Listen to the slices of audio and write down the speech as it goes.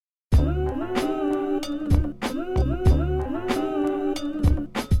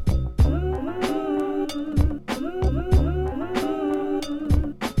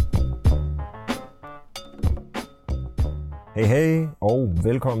Hey, og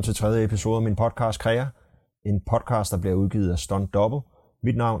velkommen til tredje episode af min podcast Krea. En podcast, der bliver udgivet af Stunt Double.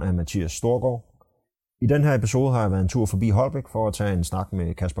 Mit navn er Mathias Storgård. I den her episode har jeg været en tur forbi Holbæk for at tage en snak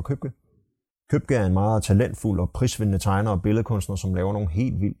med Kasper Købke. Købke er en meget talentfuld og prisvindende tegner og billedkunstner, som laver nogle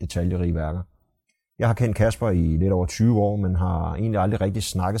helt vildt detaljerige værker. Jeg har kendt Kasper i lidt over 20 år, men har egentlig aldrig rigtig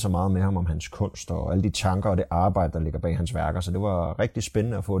snakket så meget med ham om hans kunst og alle de tanker og det arbejde, der ligger bag hans værker, så det var rigtig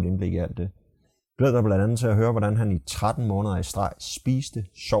spændende at få et indblik i alt det. Jeg glæder mig blandt andet til at høre, hvordan han i 13 måneder i streg spiste,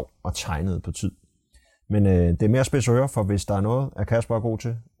 sov og tegnede på tid. Men det er mere spids øre, for hvis der er noget, at Kasper er god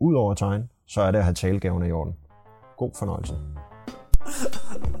til, udover at tegne, så er det at have talegaverne i orden. God fornøjelse.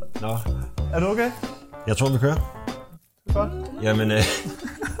 Nå. Er du okay? Jeg tror, vi kører. Godt. Jamen,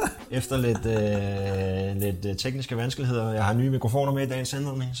 efter lidt tekniske vanskeligheder, jeg har nye mikrofoner med i dagens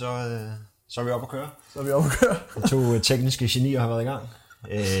anledning, så er vi oppe at køre. De to tekniske genier har været i gang.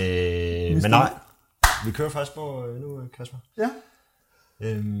 Men nej, vi kører faktisk på nu, Kasper. Ja.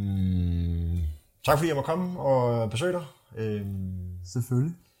 Tak fordi jeg må komme og besøge dig.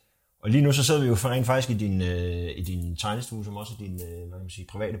 Selvfølgelig. Og lige nu så sidder vi jo rent faktisk i din tegnestue, som også er din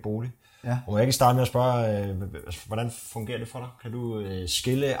private bolig. Ja. Og må jeg ikke starte med at spørge, hvordan fungerer det for dig? Kan du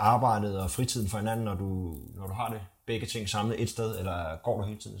skille arbejdet og fritiden fra hinanden, når du har det begge ting samlet et sted, eller går du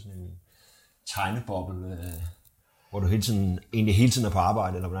hele tiden sådan en tegneboble, hvor du hele tiden er på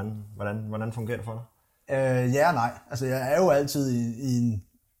arbejde, eller hvordan fungerer det for dig? Ja og nej. Altså jeg er jo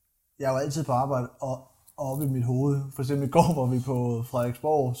altid på arbejde og oppe i mit hoved. For eksempel i går var vi på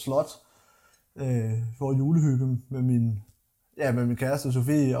Frederiksborg Slot for julehygge med min kæreste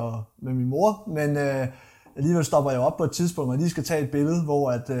Sofie og med min mor. Men alligevel stopper jeg op på et tidspunkt, og lige skal tage et billede,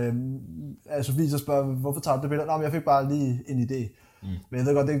 hvor Sofie så spørger, hvorfor tager du det billede? Nå, men jeg fik bare lige en idé. Men jeg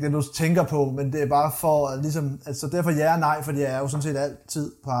ved godt, det er ikke det, du tænker på, men det er bare for, ligesom, altså derfor ja og nej, fordi jeg er jo sådan set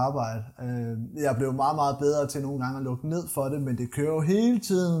altid på arbejde. Jeg blev meget, meget bedre til nogle gange at lukke ned for det, men det kører jo hele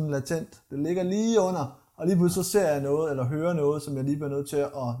tiden latent. Det ligger lige under, og lige pludselig så ser jeg noget, eller hører noget, som jeg lige bliver nødt til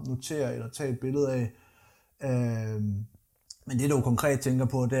at notere, eller tage et billede af. Men det, du konkret tænker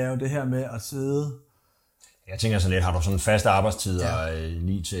på, det er jo det her med at sidde. Jeg tænker sådan lidt, har du sådan faste arbejdstider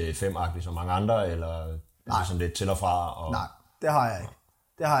 9-5-agtigt som mange andre, eller er det sådan lidt til og fra? Nej, det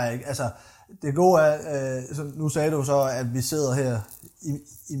har jeg ikke. Altså, det gode er, nu sagde du så, at vi sidder her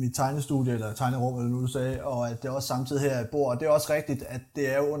i mit tegnestudie, eller tegnerum, eller nu du sagde, og at det er også samtidig her et bord. Og det er også rigtigt, at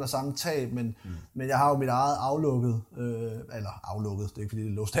det er jo under samme tag, men jeg har jo mit eget aflukket, det er ikke fordi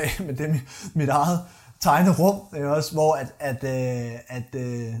det er låst af, men det er mit eget tegnerum, også, hvor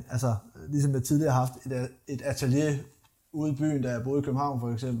altså, ligesom jeg tidligere har haft et atelier ude i byen, der jeg boede i København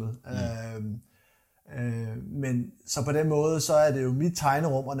for eksempel. Men så på den måde, så er det jo mit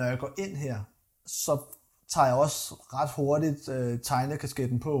tegnerum, og når jeg går ind her, så tager jeg også ret hurtigt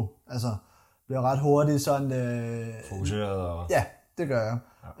tegnekasketten på. Altså, bliver ret hurtigt sådan fokuseret og... Ja, det gør jeg.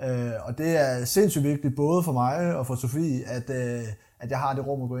 Ja. Og det er sindssygt vigtigt, både for mig og for Sofie, at jeg har det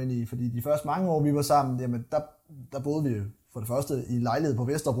rum at gå ind i. Fordi de første mange år, vi var sammen, jamen, der boede vi jo for det første i lejlighed på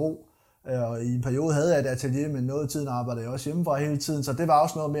Vesterbro. Og i en periode havde jeg et atelier, men noget af tiden arbejdede jeg også hjemmefra hele tiden. Så det var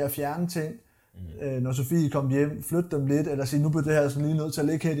også noget med at fjerne ting. Når Sofie kom hjem, flytte dem lidt, eller sige, nu bliver det her sådan lige nødt til at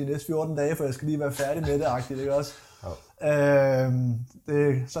ligge her de næste 14 dage, for jeg skal lige være færdig med det, ikke også?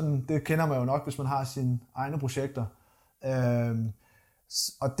 Det kender man jo nok, hvis man har sine egne projekter.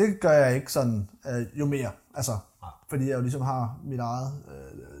 Og det gør jeg ikke sådan, jo mere, altså, fordi jeg jo ligesom har mit eget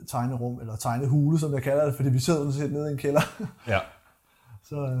tegnerum, eller tegnehule, som jeg kalder det, fordi vi sidder sådan set nede i en kælder. Ja.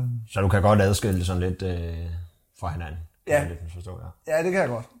 Så du kan godt adskille det sådan lidt fra hinanden? Ja, det kan jeg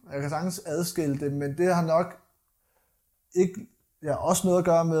godt. Jeg kan sagtens adskille det, men det har nok ikke... Jeg har også noget at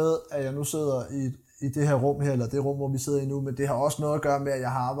gøre med, at jeg nu sidder i det her rum her, eller det rum, hvor vi sidder i nu, men det har også noget at gøre med, at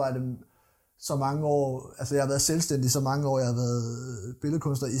jeg har arbejdet så mange år... Altså, jeg har været selvstændig så mange år, jeg har været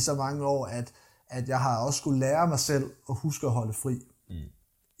billedkunstner i så mange år, at jeg har også skulle lære mig selv at huske at holde fri.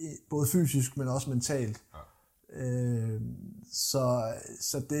 Både fysisk, men også mentalt. Ja.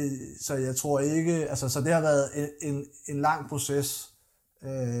 Så jeg tror ikke, altså så det har været en lang proces,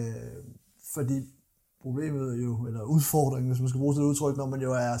 fordi problemet jo, eller udfordringen, hvis man skal bruge det udtryk, når man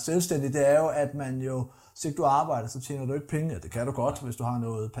jo er selvstændig, det er jo, at man jo, hvis ikke du arbejder, så tjener du ikke penge. Det kan du godt, hvis du har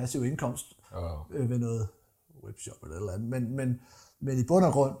noget passiv indkomst ved noget webshop eller et eller andet, men i bund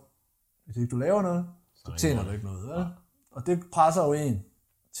og grund, hvis ikke du laver noget, så tjener du ikke noget. Ja? Og det presser jo en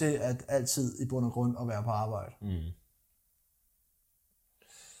til at altid i bund og grund at være på arbejde.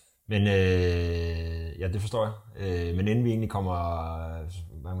 Men ja, det forstår jeg. Men inden vi egentlig kommer,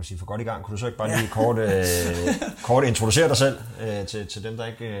 man må sige, for godt i gang, kunne du så ikke bare lige kort introducere dig selv til dem, der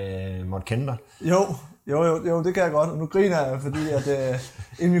ikke måtte kende dig? Jo, Jo, det kan jeg godt. Nu griner jeg, fordi at,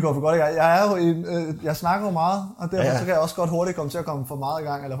 inden vi går for godt i gang. Jeg snakker jo meget, og derfor så kan jeg også godt hurtigt komme til at komme for meget i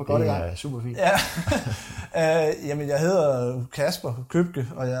gang, eller for godt i gang. Ja, super fint. Ja. Jamen, jeg hedder Kasper Købke,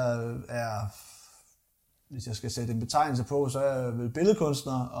 og jeg er, hvis jeg skal sætte en betegnelse på, så er jeg vel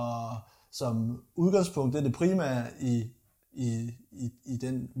billedkunstner, og som udgangspunkt, det er det primære i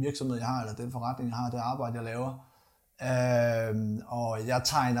den virksomhed, jeg har, eller den forretning, jeg har, det arbejde, jeg laver. Og jeg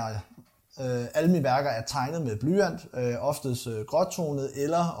tegner, alle mine værker er tegnet med blyant, oftest gråtonet,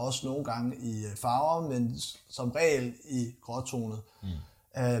 eller også nogle gange i farver, men som regel i gråtonet.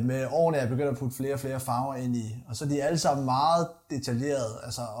 Med årene er jeg begyndt at putte flere og flere farver ind i, og så er de alle sammen meget detaljerede,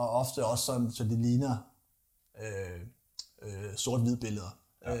 altså, og ofte også sådan, så de ligner sort-hvid billeder.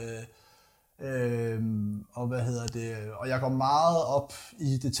 Ja. Og og jeg går meget op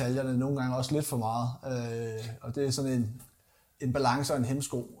i detaljerne, nogle gange også lidt for meget, og det er sådan en balance og en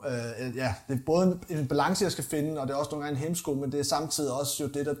hemsko. Det er både en balance, jeg skal finde, og det er også nogle gange en hemsko, men det er samtidig også jo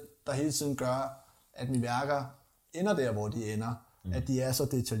det, der hele tiden gør, at mine værker ender der, hvor de ender, at de er så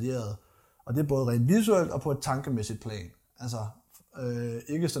detaljerede. Og det er både rent visuelt og på et tankemæssigt plan. Altså,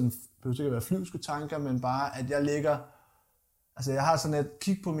 ikke sådan, behøver ikke at være flyvske tanker, men bare, at jeg ligger. Altså, jeg har sådan et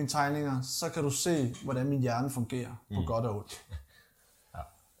kig på mine tegninger, så kan du se, hvordan min hjerne fungerer, på godt og ondt. Ja.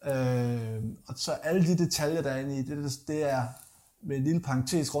 Og så alle de detaljer, der er inde i, det er med en lille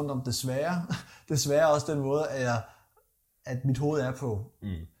parentes rundt om desværre. Desværre også den måde, at mit hoved er på.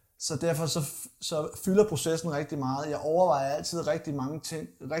 Så derfor så fylder processen rigtig meget. Jeg overvejer altid rigtig mange ting,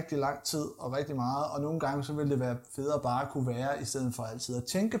 rigtig lang tid og rigtig meget, og nogle gange så vil det være federe bare at kunne være, i stedet for altid at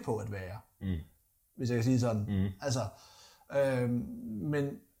tænke på at være. Hvis jeg kan sige sådan. Altså,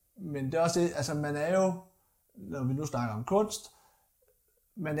 men det er også det, altså man er jo, når vi nu snakker om kunst,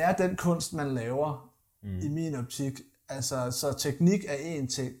 man er den kunst, man laver, i min optik. Altså, så teknik er en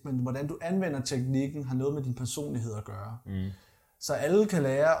ting, men hvordan du anvender teknikken, har noget med din personlighed at gøre. Så alle kan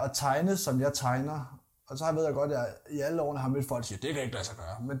lære at tegne, som jeg tegner, og så ved jeg godt, at jeg i alle årene har mødt folk, der siger, det kan ikke lade sig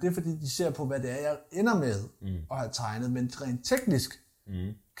gøre. Men det er fordi, de ser på, hvad det er, jeg ender med at have tegnet. Men rent teknisk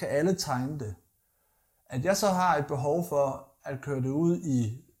kan alle tegne det. At jeg så har et behov for at køre det ud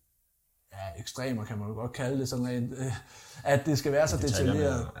i ekstremer, kan man jo godt kalde det, sådan rent, at det skal være så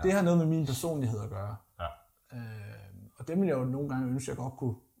detaljeret. Ja. Det har noget med min personlighed at gøre. Ja. Og det vil jeg jo nogle gange ønske, at jeg godt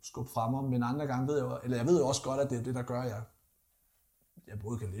kunne skubbe frem om, men andre gange ved jeg jo, eller jeg ved jo også godt, at det er det, der gør, at jeg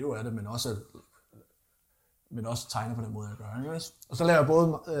både kan leve af det, men også tegne på den måde, jeg gør. Ikke? Og så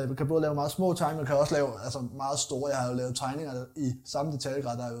laver jeg kan både lave meget små tegninger, men kan også lave meget store. Jeg har jo lavet tegninger i samme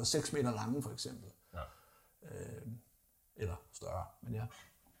detaljegrad, der er jo 6 meter lange, for eksempel. Ja. Eller større, men ja.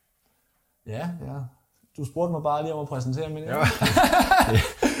 Ja. Du spurgte mig bare lige om at præsentere mig. Ja.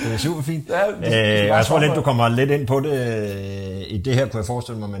 Det er super fint. Ja, jeg tror lidt, du kommer lidt ind på det i det her, kunne jeg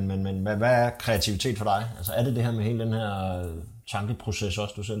forestille mig, men hvad er kreativitet for dig? Altså er det her med hele den her tankeproces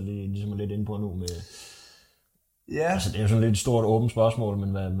også, du selv ligesom er lidt inde på nu? Med, altså det er jo sådan lidt et stort åbent spørgsmål,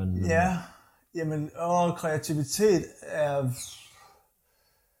 men ja, jamen, kreativitet er...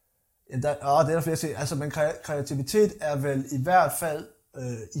 Ja, det er der flere ting. Altså, men kreativitet er vel i hvert fald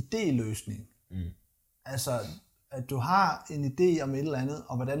idéløsning. Altså, at du har en idé om et eller andet,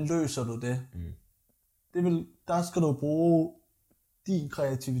 og hvordan løser du det? Der skal du bruge din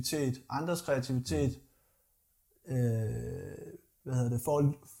kreativitet, andres kreativitet,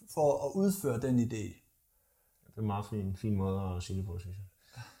 for at udføre den idé. Det er en meget fin måde at sige det på, synes jeg.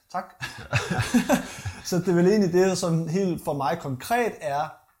 Tak. Så det er vel egentlig det, som helt for mig konkret er,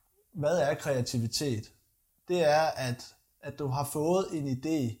 hvad er kreativitet? Det er, at du har fået en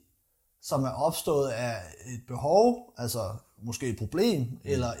idé, som er opstået af et behov, altså måske et problem,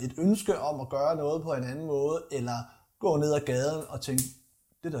 eller et ønske om at gøre noget på en anden måde, eller gå ned ad gaden og tænke,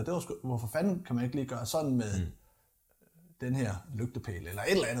 hvorfor fanden kan man ikke lige gøre sådan med den her lygtepæl, eller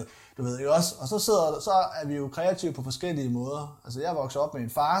et eller andet, du ved ikke også? Og så er vi jo kreative på forskellige måder. Altså jeg er vokset op med en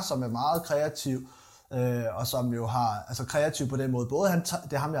far, som er meget kreativ, og som jo har, kreativ på den måde, både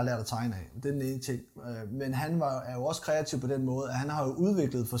det er ham, jeg har lært at tegne af, det er den ene ting, men han er jo også kreativ på den måde, at han har jo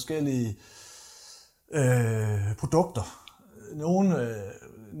udviklet forskellige produkter.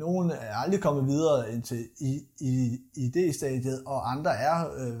 Nogle er aldrig kommet videre ind til idéstadiet, og andre er,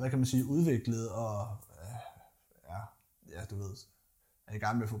 udviklet, og du ved, er i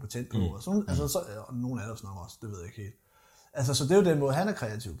gang med at få patent på, og sådan, og nogle af os nok også, det ved jeg ikke helt. Altså, så det er jo den måde, han er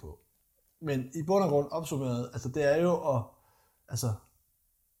kreativ på. Men i bund og grund opsummeret, det er jo at,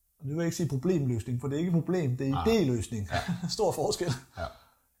 nu vil jeg ikke sige problemløsning, for det er ikke et problem, det er idéløsning. Ja. Stor forskel.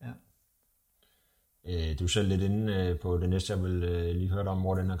 Ja. Du er selv lidt inde på det næste, jeg vil lige høre om,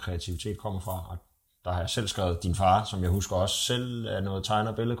 hvor den her kreativitet kommer fra. Og der har jeg selv skrevet din far, som jeg husker også selv er noget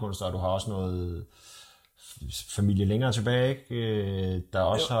tegner- og billedkunstner, og du har også noget familie længere tilbage, ikke? Der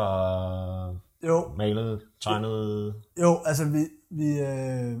også har malet, tegnet... Jo, altså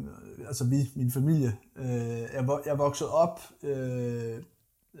min familie. Jeg voksede op, i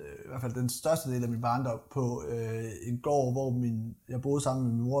hvert fald den største del af min barndom, på en gård, hvor jeg boede sammen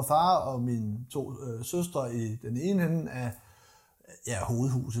med min mor og far, og mine 2 søstre i den ene ende af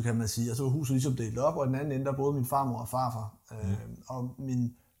hovedhuset, kan man sige. Og så var huset ligesom delt op, og i den anden ende, der boede min farmor og farfar. Og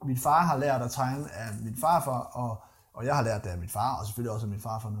min far har lært at tegne af min farfar, og jeg har lært det af min far, og selvfølgelig også af min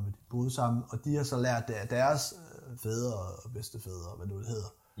farfar, når vi boede sammen. Og de har så lært det af deres fædre og bedstefædre, hvad nu det hedder.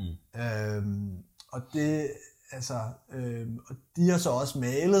 Og de har så også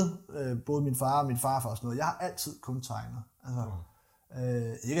malet, både min far og min farfar og sådan noget. Jeg har altid kun tegnet. Altså,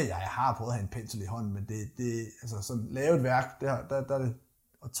 ikke at jeg har prøvet at have en pensel i hånden, men det altså sådan lave et værk, der er det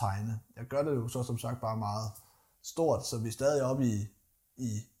at tegne. Jeg gør det jo så som sagt bare meget stort, så vi er stadig oppe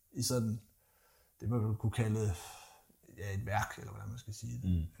i sådan, det man kunne kalde et værk, eller hvordan man skal sige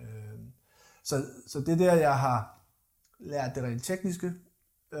det. Så det der, jeg har lært det rent tekniske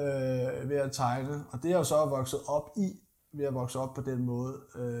ved at tegne, og det er jo så vokset op i, ved at vokse op på den måde,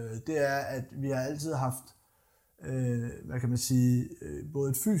 det er, at vi har altid haft, hvad kan man sige,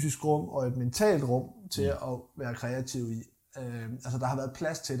 både et fysisk rum og et mentalt rum til at være kreativ i. Altså der har været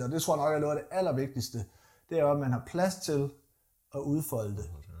plads til det, og det tror jeg nok er noget af det allervigtigste. Det er jo, at man har plads til at udfolde det.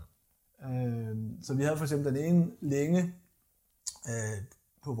 Så vi havde for eksempel den ene længe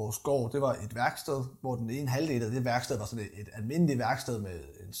på vores gård, det var et værksted, hvor den ene halvdel af det værksted var sådan et almindeligt værksted med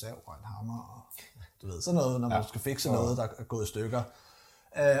en sav og en hammer, og du ved, sådan noget, når man skal fikse noget, der er gået i stykker.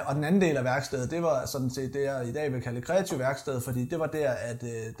 Og den anden del af værkstedet, det var sådan set det, jeg i dag vil kalde et kreativt værksted, fordi det var der, at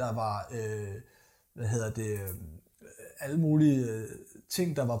der var, alle mulige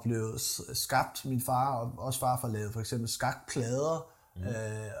ting, der var blevet skabt. Min far og også farfar lavede for eksempel skakplader,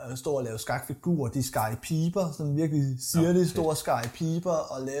 og stod og lavede skakfigurer, de skar i piber, sådan virkelig sirlige store skar i piber,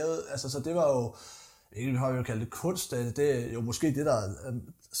 og lavede, altså så det var jo, ikke har vi jo kaldt det kunst, det er jo måske det, der er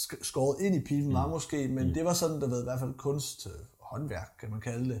skåret ind i piben, var måske, men det var sådan, der ved i hvert fald kunst, håndværk, kan man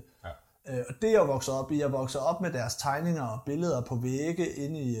kalde det. Og det jeg voksede op i, jeg voksede op med deres tegninger og billeder på vægge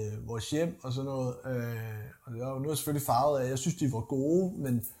inde i vores hjem og sådan noget, og det var jo nu selvfølgelig farvet af, jeg synes de var gode,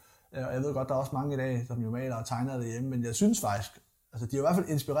 men jeg ved godt, der er også mange i dag, som jo maler og tegner derhjemme, men jeg synes faktisk, altså de har i hvert fald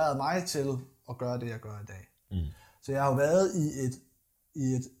inspireret mig til at gøre det, jeg gør i dag. Så jeg har jo været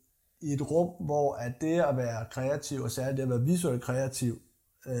i et rum, hvor at det at være kreativ, og særligt det at være visuelt kreativ,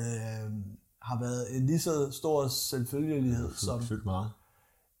 har været en lige så stor selvfølgelighed som... Fyldt meget.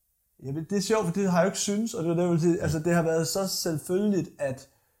 Jamen, det er sjovt, for det har jeg jo ikke synes, og det vil sige, altså det har været så selvfølgeligt,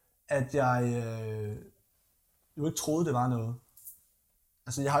 at jeg jo ikke troede, det var noget.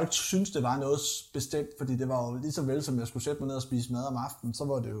 Altså jeg har jo ikke synes, det var noget bestemt, fordi det var jo lige så vel, som jeg skulle sætte mig ned og spise mad om aftenen, så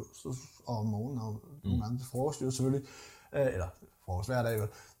var det jo og om morgenen og nogle gange til frokost jo selvfølgelig, eller frokost hver dag,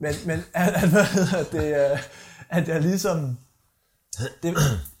 men at jeg ligesom,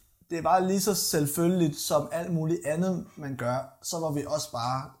 det var lige så selvfølgeligt som alt muligt andet, man gør, så var vi også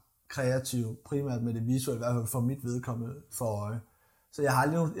bare kreative, primært med det visuelle, i hvert fald for mit vedkommende for øje. Så jeg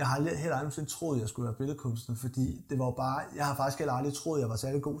har heller aldrig troet, at jeg skulle være billedkunstner, fordi det var bare, jeg har faktisk heller aldrig troet, at jeg var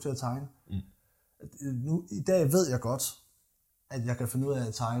særlig god til at tegne. Nu, i dag ved jeg godt, at jeg kan finde ud af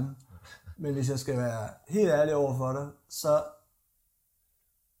at tegne, men hvis jeg skal være helt ærlig over for dig, så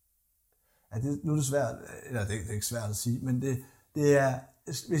nu er det svært, eller det er ikke svært at sige, men det er,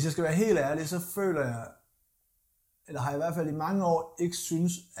 hvis jeg skal være helt ærlig, så føler jeg, eller har jeg i hvert fald i mange år ikke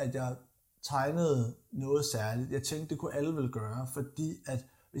synes, at jeg tegnede noget særligt. Jeg tænkte, det kunne alle vel gøre, fordi at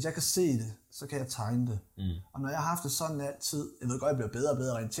hvis jeg kan se det, så kan jeg tegne det. Og når jeg har haft det sådan altid, jeg ved godt, jeg bliver bedre og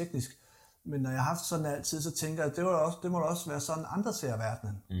bedre rent teknisk, men når jeg har haft det sådan altid, så tænker jeg, at det må da også være sådan, andre ser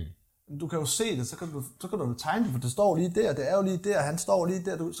verdenen. Du kan jo se det, så kan du tegne det, for det står lige der, det er jo lige der, han står lige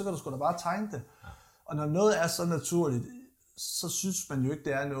der, så kan du sgu da bare tegne det. Og når noget er så naturligt, så synes man jo ikke,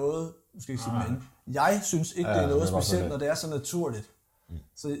 det er noget, måske ikke sige, men jeg synes ikke, det er noget specielt, når det er så naturligt.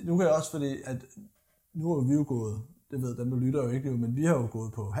 Så nu kan jeg også, fordi at nu har vi jo gået, det ved dem, der lytter jo ikke, men vi har jo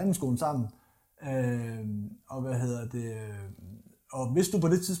gået på handelsskolen sammen, og og hvis du på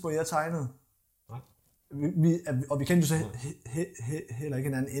det tidspunkt, jeg tegnede, og vi kendte jo så heller ikke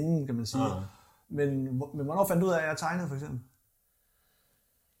hinanden inden, kan man sige, men hvornår fandt du ud af, at jeg tegnede, for eksempel?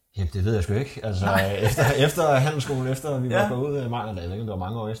 Jamen, det ved jeg sgu ikke. Altså, efter handelsskolen, efter vi var gået ud, jeg ved ikke, det var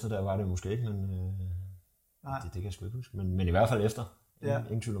mange år efter, der var det måske ikke, men det kan jeg sgu ikke huske. Men i hvert fald efter.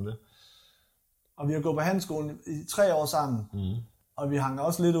 Ingen tvivl om det. Og vi har gået på handelsskolen i 3 år sammen, og vi hang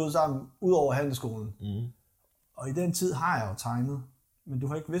også lidt ud sammen, ud over handelsskolen. Og i den tid har jeg jo tegnet, men du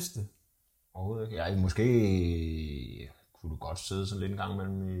har ikke vidst det. Overhovedet ikke. Jeg måske kunne du godt sidde sådan lidt en gang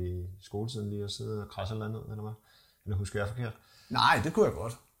imellem i skoletiden lige og sidde og krasse eller andet, eller hvad? Eller husker jeg forkert? Nej, det kunne jeg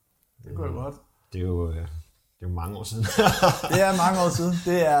godt. Det kunne jeg godt. Det er jo mange år siden. Det er mange år siden.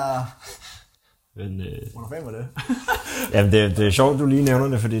 Det er... Men, Hvornår fanden var det? Jamen, det er sjovt, du lige nævner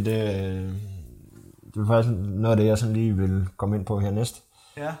det, fordi det er faktisk noget af det, jeg sådan lige vil komme ind på her næste.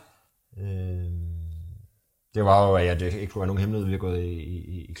 Ja. Det var jo, at det ikke kunne være nogen hemmelighed, vi har gået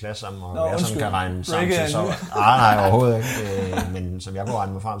i klasse sammen, og jeg sådan kan regne sammen til, så... Nej, overhovedet ikke. Men som jeg kunne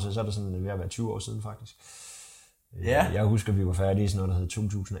regne mig frem til, så er det sådan ved at være 20 år siden, faktisk. Ja. Jeg husker, vi var færdige i sådan noget, der hed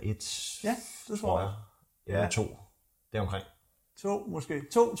 2001. Ja, det tror jeg. Ja, 2. Det er omkring. 2 måske.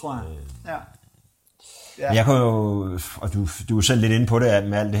 2, tror jeg. Ja. Ja. Jeg kan jo, og du er selv lidt inde på det,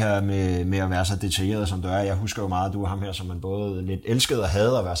 med alt det her med at være så detaljeret, som du er. Jeg husker jo meget, at du er ham her, som man både lidt elskede og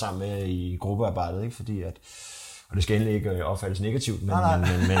havde at være sammen med i gruppearbejdet, ikke? Fordi at, og det skal endelig ikke opfattes negativt, men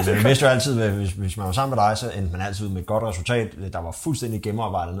man vidste jo altid, hvis man var sammen med dig, så endte man altid med et godt resultat. Der var fuldstændig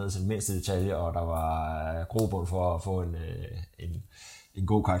gennemarbejdet ned til den mindste detalje, og der var grobund for at få en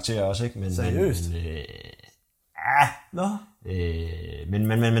god karakter også, ikke? Seriøst?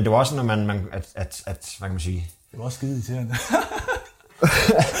 Men det var også, når man at hvad kan man sige? Det var også skide irriterende.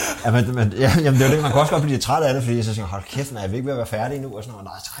 Jamen, det er jo det, man kan også godt blive træt af det, fordi så siger hold kæft, jeg vil ikke ved at være færdig nu, og sådan noget,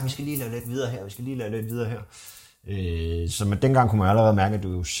 nej, vi skal lige lave lidt videre her, så dengang kunne man allerede mærke, at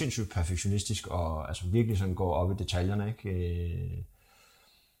du er jo sindssygt perfektionistisk, og altså virkelig sådan går op i detaljerne, ikke?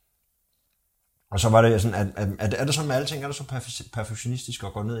 Og så var det sådan, er det sådan med alting, er du så perfektionistisk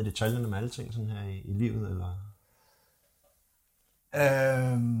og går ned i detaljerne med alting sådan her i livet, eller?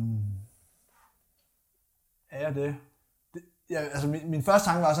 Er jeg det? Altså min første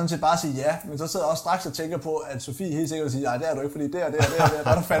tanke var sådan set bare at sige ja, men så sidder jeg også straks og tænker på, at Sofie helt sikkert siger, nej, det er du ikke, fordi der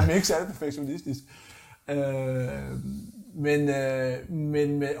er du fandme ikke særlig perfektionistisk. Men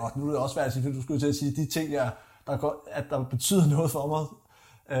nu er det også svært at sige, fordi du skulle til at sige, de ting, der betyder noget for mig,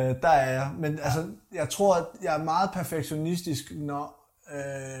 der er jeg. Men altså, jeg tror, at jeg er meget perfektionistisk,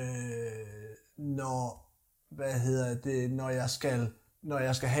 når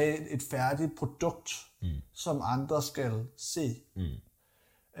jeg skal have et færdigt produkt, som andre skal se.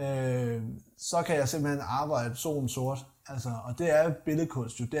 Så kan jeg simpelthen arbejde solen sort. Altså, og det er jo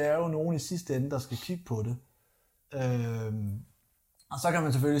billedkunst. Det er jo nogen i sidste ende, der skal kigge på det. Og så kan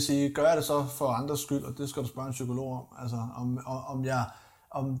man selvfølgelig sige, gør jeg det så for andres skyld, og det skal du spørge en psykolog om. Altså,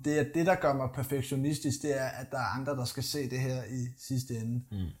 om det er det, der gør mig perfektionistisk, det er, at der er andre, der skal se det her i sidste ende.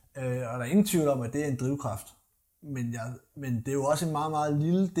 Og der er ingen tvivl om, at det er en drivkraft. Men det er jo også en meget, meget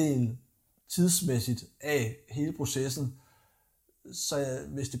lille del tidsmæssigt af hele processen. Så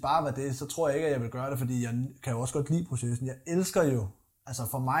hvis det bare var det, så tror jeg ikke, at jeg vil gøre det, fordi jeg kan jo også godt lide processen. Jeg elsker jo, altså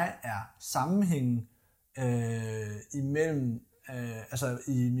for mig er sammenhængen imellem, altså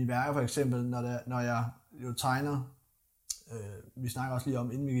i mine værker for eksempel, når jeg jo tegner, vi snakker også lige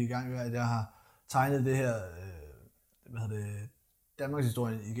om, inden vi gik i gang, at jeg har tegnet det her, Danmarks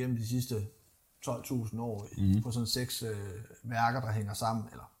historie igennem de sidste 12.000 år på sådan 6 værker, der hænger sammen,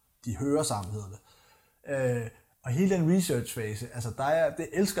 eller de hører sammen, hedder det. Og hele den research-fase, altså det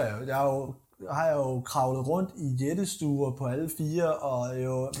elsker jeg jo. Jeg har jo kravlet rundt i jættestuer på alle 4, og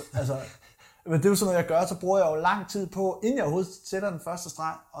jo, altså, men det er jo sådan noget, jeg gør, så bruger jeg jo lang tid på, inden jeg overhovedet sætter den første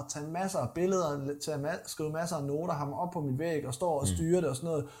streg, og tage masser af billeder, skrive masser af noter, have dem op på min væg, og står og styre det og sådan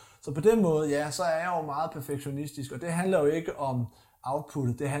noget. Så på den måde, ja, så er jeg jo meget perfektionistisk, og det handler jo ikke om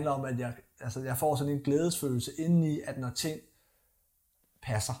outputtet, det handler om, at jeg får sådan en glædesfølelse indeni, at når ting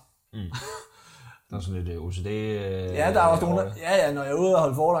passer. Der er sådan lidt OCD. Ja, der er også nogen, når jeg er ude og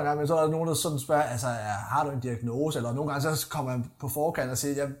holde foredrag, men så er der nogen, der sådan spørger, altså, har du en diagnose? Eller nogle gange så kommer jeg på forkant og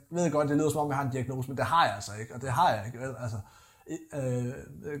siger, jeg ved godt, det lyder som om, jeg har en diagnose, men det har jeg altså ikke, og det har jeg ikke. Altså,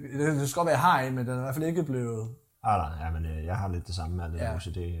 det skal godt være, jeg har en, men den er i hvert fald ikke blevet... men jeg har lidt det samme med det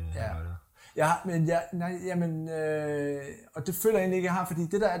OCD. Og det føler jeg egentlig ikke, jeg har, fordi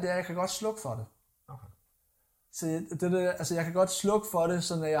det der er, det er, jeg kan godt slukke for det. Så jeg kan godt slukke for det,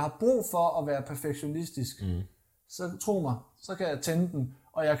 så når jeg har brug for at være perfektionistisk, så tro mig, så kan jeg tænde den,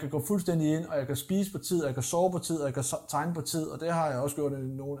 og jeg kan gå fuldstændig ind, og jeg kan spise på tid, og jeg kan sove på tid, og jeg kan tegne på tid, og det har jeg også gjort i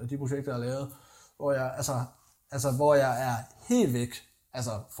nogle af de projekter, jeg har lavet, hvor jeg er helt væk,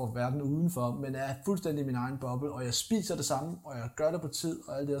 altså for verden udenfor, men er fuldstændig i min egen boble, og jeg spiser det samme, og jeg gør det på tid,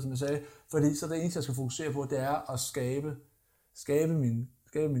 og alt det der, som jeg sagde, fordi så det eneste, jeg skal fokusere på, det er at skabe min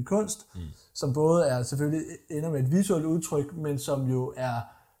kunst, som både er selvfølgelig ender med et visuelt udtryk, men som jo er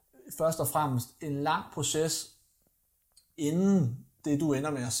først og fremmest en lang proces, inden det du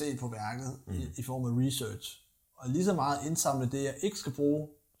ender med at se på værket i form af research. Og lige så meget indsamle det, jeg ikke skal bruge,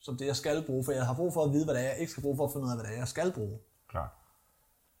 som det, jeg skal bruge, for jeg har brug for at vide, hvad det er, jeg ikke skal bruge, for at finde ud af, hvad det er, jeg skal bruge. Klar.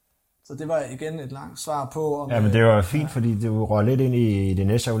 Så det var igen et langt svar på. Om, ja, men det var fint, fordi du røg lidt ind i det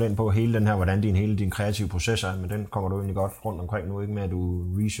næste aflænd på hele den her, hvordan hele din kreative proces er, men den kommer du egentlig godt rundt omkring nu, ikke med at du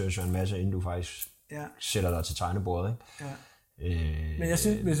researcher en masse, inden du faktisk sætter dig til tegnebordet, ikke? Ja. Men jeg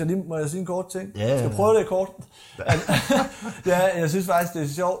synes, hvis jeg lige må sige en kort ting. Ja. Jeg skal prøve det kort. Ja, jeg synes faktisk, det er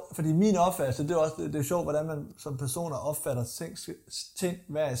sjovt, fordi min opfattelse, det er også det er sjovt, hvordan man som personer opfatter ting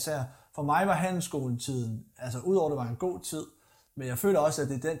hver især. For mig var handelsskoletiden, altså udover det var en god tid, men jeg føler også, at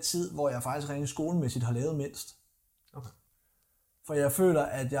det er den tid, hvor jeg faktisk rent skolemæssigt har lavet mindst. Okay. For jeg føler,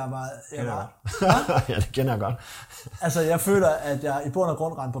 at jeg var... Ja, det kender jeg godt. Altså, jeg føler, at jeg i bund og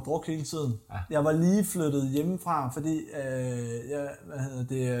grund rendte på druk hele tiden. Ja. Jeg var lige flyttet hjemmefra, fordi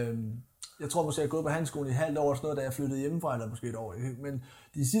jeg tror måske, jeg er gået på handelsskolen i halvt år, sådan noget, da jeg flyttede hjemmefra, eller måske et år. Men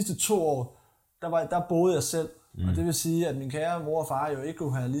de sidste 2 år, der boede jeg selv. Og det vil sige, at min kære mor og far jo ikke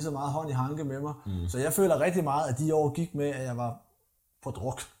kunne have lige så meget hånd i hanke med mig. Så jeg føler rigtig meget, at de år gik med, at jeg var på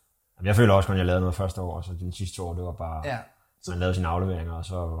druk. Jeg føler også, at jeg lavede noget første år, så de sidste 2 år, det var bare... Ja. Man lavede sine afleveringer, og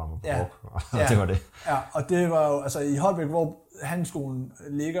så var man på druk, og det var det. Ja, og det var jo, altså i Holbæk, hvor handelsskolen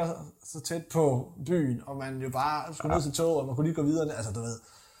ligger så tæt på byen, og man jo bare skulle ned til toget, og man kunne lige gå videre, altså du ved.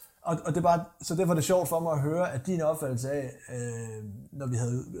 Og det bare, så derfor er det sjovt for mig at høre, at din opfattelse af, når vi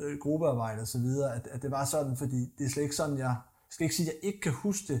havde gruppearbejde og så videre, at det var sådan, fordi det er slet ikke sådan, jeg skal ikke sige, at jeg ikke kan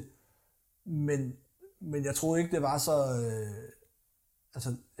huske det, men jeg troede ikke, det var så... Altså,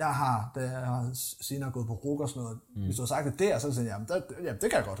 da jeg har senere gået på RUK og sådan noget, hvis du har sagt det der, så tænkte jeg, jamen, det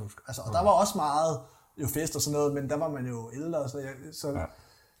kan jeg godt huske. Altså, og der var også meget jo fest og sådan noget, men der var man jo ældre og sådan noget.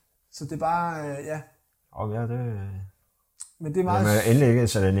 Så det er bare, ja. Og ja, det... Men det er meget... Jamen, endelig ikke,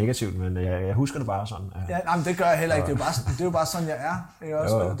 så det er negativt, men jeg husker det bare sådan. Ja, nej, men det gør jeg heller ikke. Det er jo bare sådan, jeg er. Ikke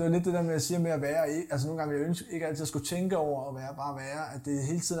også? Jo. Det er lidt det der med, at jeg siger med at være. Altså, nogle gange vil jeg ønske ikke altid at skulle tænke over at være, bare være. At det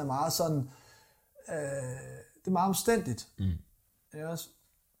hele tiden er meget sådan... det er meget omstændigt. Også.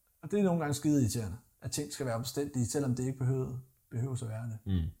 Og det er nogle gange skide irriterende, at ting skal være omstændige, selvom det ikke behøver at være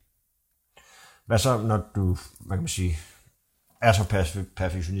det. Hvad så, når du, hvad kan man sige, er så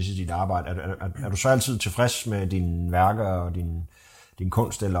perfektionist i dit arbejde? Er du så altid tilfreds med dine værker og din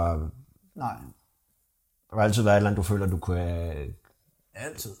kunst, eller... Nej. Der har altid været et eller andet, du føler, du kunne...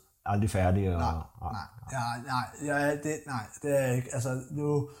 Altid. Aldrig færdig? Og... Nej, det er jeg ikke. Altså,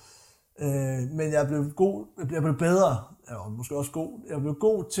 nu... men jeg blev bedre, og måske også god. Jeg blev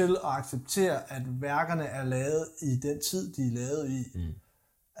god til at acceptere, at værkerne er lavet i den tid, de er lavet i.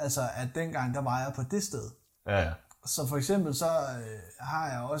 Altså, at dengang, der var jeg på det sted. Ja. Så for eksempel, så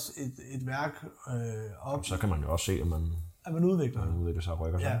har jeg også et værk op. Så kan man jo også se, at man udvikler sig og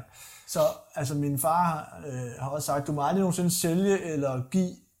rykker sig. Ja. Så altså, min far har også sagt, du må aldrig nogensinde sælge eller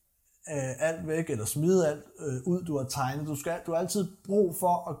give alt væk, eller smide alt ud, du har tegnet. Du har altid brug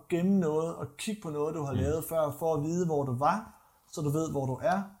for at gemme noget, og kigge på noget, du har lavet før, for at vide, hvor du var, så du ved, hvor du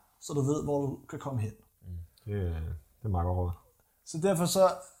er, så du ved, hvor du kan komme hen. Det er meget godt råd. Så derfor så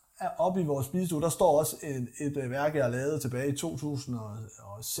er oppe i vores spisestue, der står også et værk, jeg har lavet tilbage i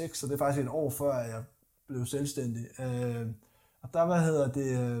 2006, så det er faktisk et år før, jeg blev selvstændig. Og der,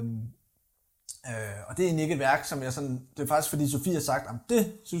 og det er egentlig ikke et værk, som jeg sådan... Det er faktisk fordi Sofie har sagt, at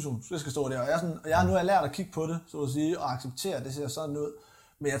det synes hun, det skal stå der. Og jeg har nu lært at kigge på det, så at sige, og acceptere, at det ser sådan ud.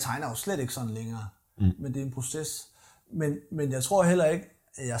 Men jeg tegner jo slet ikke sådan længere. Men det er en proces. Men jeg tror heller ikke,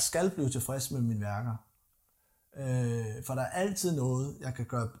 at jeg skal blive tilfreds med mine værker. For der er altid noget, jeg kan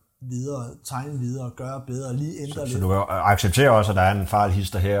gøre videre, tegne videre, gøre bedre, lige ændre lidt. Så du accepterer også, at der er en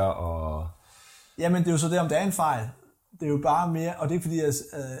fejlhister her? Og... Jamen, det er jo så det, om der er en fejl. Det er jo bare mere, og det er ikke fordi,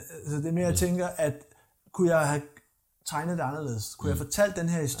 det er mere, jeg tænker, at kunne jeg have tegnet det anderledes? Kunne jeg fortalt den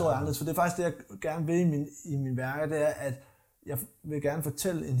her historie anderledes? For det er faktisk det, jeg gerne vil i min værker, det er, at jeg vil gerne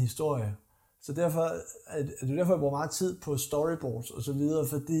fortælle en historie. Så derfor, det er derfor, jeg bruger meget tid på storyboards og så videre,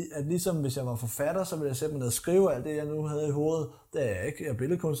 fordi at ligesom hvis jeg var forfatter, så ville jeg sætte mig ned og skrive alt det, jeg nu havde i hovedet. Det er jeg ikke. Jeg er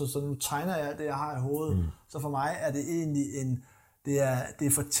billedkunstner, så nu tegner jeg alt det, jeg har i hovedet. Så for mig er det egentlig det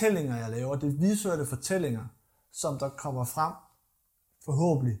er fortællinger, jeg laver. Det er visuelle fortællinger, som der kommer frem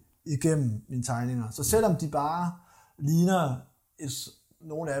forhåbentlig igennem mine tegninger. Så selvom de bare ligner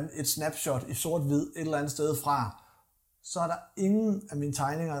nogle af dem et snapshot i sort-hvid et eller andet sted fra, så er der ingen af mine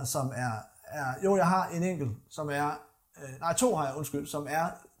tegninger, som er jo, jeg har en enkelt, som er, to har jeg, som er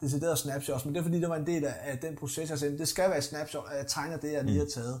decideret snapshots, men det er fordi, det var en del af den proces, jeg sendte. Det skal være et snapshot, at jeg tegner det, jeg lige har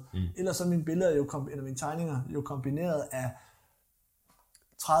taget. Ellers så er mine billeder eller mine tegninger jo kombineret af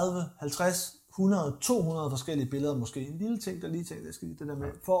 30, 50, 100, 200 forskellige billeder måske. En lille ting, der lige tænkte, jeg skal lige det der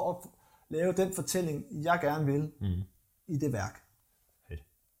med, for at lave den fortælling, jeg gerne vil i det værk. Fedt.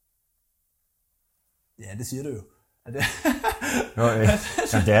 Ja, det siger du jo. Jamen,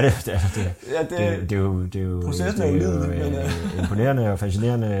 det er det. Det er jo processen er jo imponerende og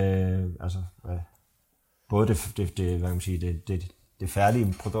fascinerende. Altså, både det hvad kan man sige, det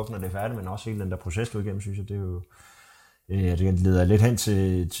færdige produkt, når det er færdigt, men også hele den der proces, du igennem, synes jeg, det er jo... Det leder lidt hen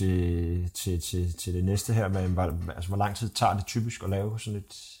til det næste her, med, altså, hvor lang tid tager det typisk at lave sådan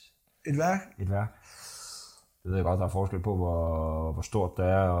et værk? Et værk. Det ved jeg godt, der er forskel på, hvor stort det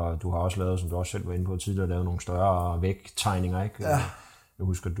er, og du har også lavet, som du også selv var inde på tidligere, lavet nogle større vægtegninger, ikke? Ja. Jeg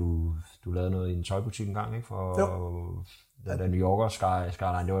husker, du lavede noget i en tøjbutik en gang, ikke? For da New Yorker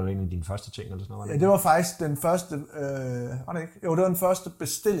Skyline, det var en af dine første ting, eller sådan noget? Ja, det var faktisk den første, var det ikke? Jo, det var den første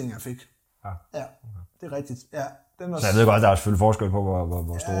bestilling, jeg fik. Ja, det er rigtigt. Ja, den var... Så jeg ved godt, der er selvfølgelig forskel på,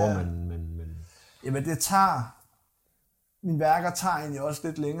 hvor store, men... Jamen, det tager... Mine værker tager egentlig også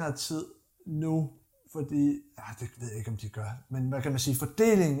lidt længere tid nu, fordi... det ved jeg ikke, om de gør. Men hvad kan man sige?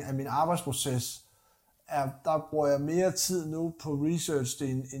 Fordelingen af min arbejdsproces, der bruger jeg mere tid nu på research,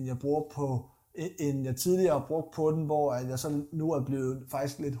 end jeg tidligere har brugt på den, hvor jeg så nu er blevet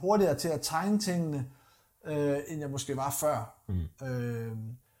faktisk lidt hurtigere til at tegne tingene, end jeg måske var før.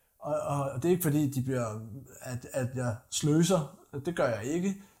 Og det er ikke fordi, at jeg sløser. Det gør jeg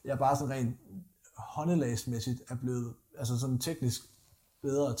ikke. Jeg er bare sådan rent håndelagsmæssigt er blevet altså sådan teknisk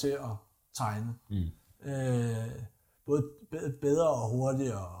bedre til at tegne. Både bedre og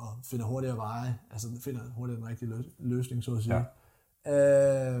hurtigere, og finder hurtigere veje. Altså finder hurtigere den rigtige løsning, så at sige. Ja.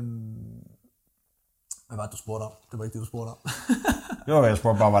 Hvad var det, du spurgte om? Det var ikke det, du spurgte om. Jo, jeg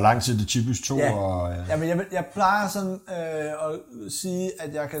spurgte bare, hvor lang tid det typisk tog. Ja, men jeg plejer sådan at sige,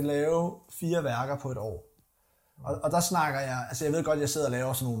 at jeg kan lave 4 værker på et år. Og der snakker jeg, altså jeg ved godt, at jeg sidder og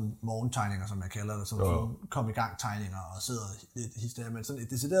laver sådan nogle morgentegninger, som jeg kalder det, sådan nogle kom-i-gang-tegninger, og sidder lidt hysteria, men sådan et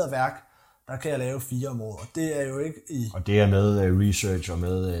decideret værk, der kan jeg lave 4 om året, og det er jo ikke i... Og det er med research og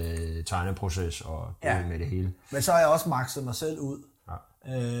med tegneproces og det med det hele. Men så har jeg også makset mig selv ud,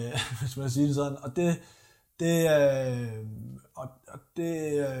 hvis man siger det sådan, og det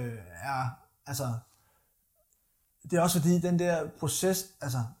er, altså, det er også fordi, den der proces,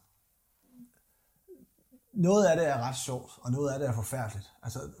 altså, noget af det er ret sjovt, og noget af det er forfærdeligt.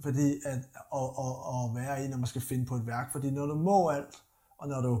 Altså, fordi at være i, når man skal finde på et værk, fordi når du må alt, og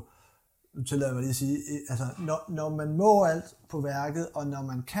når du tillader mig lige at sige, altså, når man må alt på værket, og når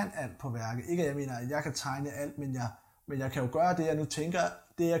man kan alt på værket, ikke at jeg mener, at jeg kan tegne alt, men jeg kan jo gøre det, jeg nu tænker,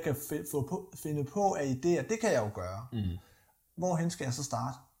 det jeg kan finde på af idéer, det kan jeg jo gøre. Hvorhen skal jeg så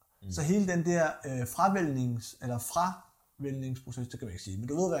starte? Så hele den der fravælgningsproces, det kan man ikke sige, men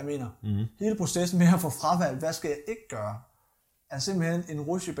du ved, hvad jeg mener. Hele processen med at få fravalgt, hvad skal jeg ikke gøre, er simpelthen en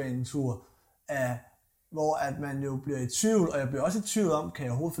rutsjebanetur, hvor at man jo bliver i tvivl, og jeg bliver også i tvivl om, kan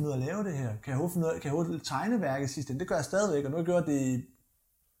jeg overhovedet finde ud af at lave det her? Kan jeg overhovedet tegne værket sidst? Det gør jeg stadigvæk, og nu har jeg gjort det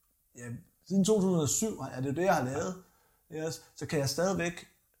siden 2007, er det jo det, jeg har lavet. Yes. Så kan jeg stadigvæk,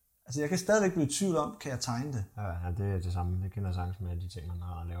 altså jeg kan stadigvæk blive i tvivl om, kan jeg tegne det? Ja, det er det samme. Det kender jeg sagtens med de ting, man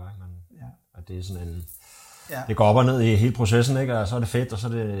har lavet. Og det er sådan en... Det går op og ned i hele processen, ikke? Og så er det fedt, og så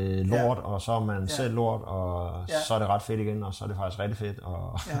er det lort, og så er man selv lort, og så er det ret fedt igen, og så er det faktisk rigtig fedt.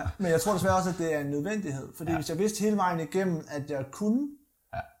 Men jeg tror desværre også, at det er en nødvendighed, fordi hvis jeg vidste hele vejen igennem, at jeg kunne,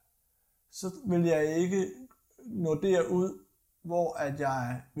 så ville jeg ikke nå derud, hvor at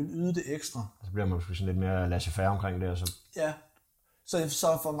jeg vil yde det ekstra. Så bliver man måske sådan lidt mere laissez-faire omkring det. Og så... Ja,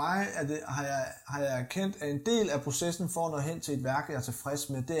 så for mig har jeg erkendt, at en del af processen for at nå hen til et værk, jeg er tilfreds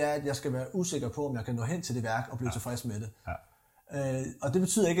med, det er, at jeg skal være usikker på, om jeg kan nå hen til det værk og blive tilfreds med det. Og det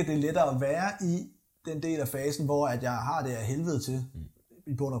betyder ikke, at det er lettere at være i den del af fasen, hvor at jeg har det af helvede til,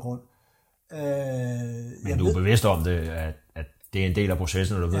 i bund og grund. Men du er bevidst om det, at det er en del af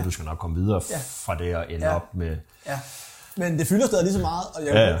processen, og du ved, at du skal nok komme videre fra det og ende op med... Ja. Men det fylder stadig lige så meget, og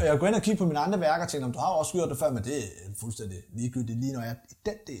jeg går ind og kigger på mine andre værker og tænker, om du har også gjort det før, men det er fuldstændig ligegyldigt lige når jeg er i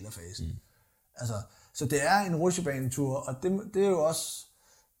den del af fasen. Altså, så det er en rutsjebanetur, og det er jo også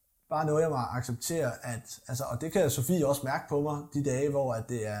bare noget, jeg må acceptere, at, altså, og det kan Sofie også mærke på mig, de dage, hvor at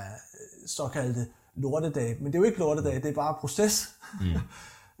det er såkaldte lortedage. Men det er jo ikke lortedage, det er bare proces.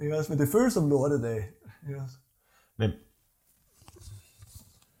 Men det føles som lortedage. Men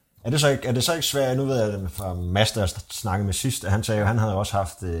er det så ikke svært, nu ved jeg det fra Mads, der snakkede med sidst, at han sagde jo, at han havde også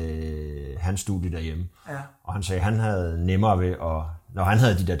haft hans studie derhjemme. Og han sagde, at han havde nemmere ved at, når han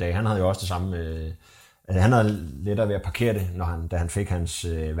havde de der dage, han havde jo også det samme, han havde lettere ved at parkere det, da han fik hans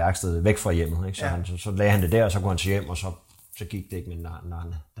værksted væk fra hjemmet. Ikke? Så lagde han det der, og så kunne han til hjem, og så gik det ikke, men da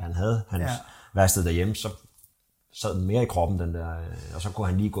han havde hans værksted derhjemme, så sad mere i kroppen, den der, og så kunne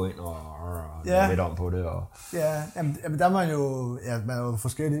han lige gå ind og lidt om på det. Jamen der er man jo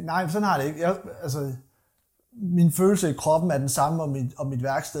forskellig. Nej, sådan har det ikke. min følelse i kroppen er den samme, om mit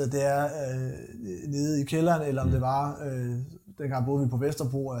værksted det er nede i kælderen, eller om det var, dengang boede vi på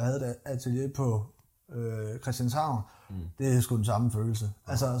Vesterbro, og jeg havde et atelier på Christianshavn. Det er sgu den samme følelse.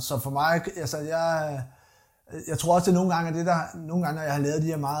 Altså, så for mig, altså, jeg tror også, det nogle gange, når jeg har lavet de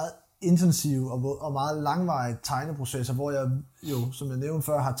her meget intensive og meget langvarige tegneprocesser, hvor jeg jo, som jeg nævnte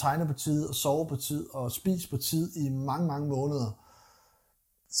før, har tegnet på tid og sovet på tid og spist på tid i mange, mange måneder,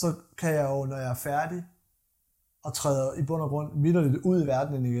 så kan jeg jo, når jeg er færdig og træder i bund og grund vitterligt ud i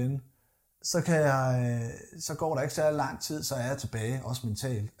verdenen igen, så går der ikke særlig lang tid, så er jeg tilbage, også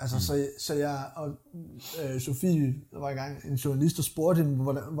mentalt. Altså, så jeg og Sofie, der var i gang, en journalist, der spurgte hende,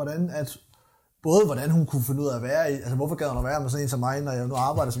 hvordan hun kunne finde ud af at være i, altså hvorfor gad hun at være med sådan en som mig, når jeg nu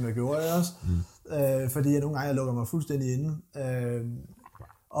arbejder, som jeg gjorde også, fordi jeg nogle gange lukker mig fuldstændig inde.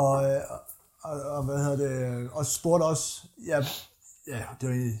 Og hvad hedder det, og spurgte også, ja, det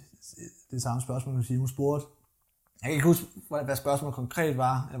var egentlig det samme spørgsmål, kan sige, hun spurgte, jeg kan ikke huske, hvad spørgsmålet konkret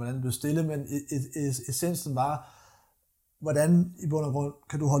var, eller hvordan det blev stillet, men essensen var, hvordan i bund og grund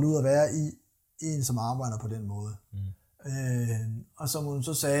kan du holde ud at være i en, som arbejder på den måde. Og som hun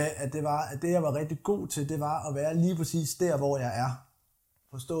så sagde, at det jeg var rigtig god til, det var at være lige præcis der, hvor jeg er.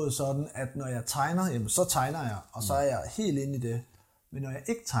 Forstået sådan, at når jeg tegner, jamen, så tegner jeg, og så er jeg helt inde i det. Men når jeg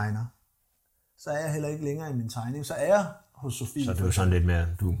ikke tegner, så er jeg heller ikke længere i min tegning. Så er jeg hos Sofie. Så det er jo sådan lidt mere,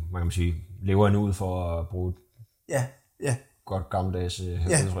 man kan sige, lever en ud for at bruge godt gammeldags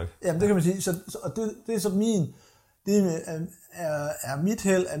udtryk. Ja, det kan man sige. Og det er så det er mit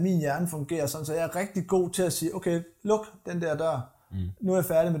held, at min hjerne fungerer sådan, så jeg er rigtig god til at sige, okay, luk den der dør. Nu er jeg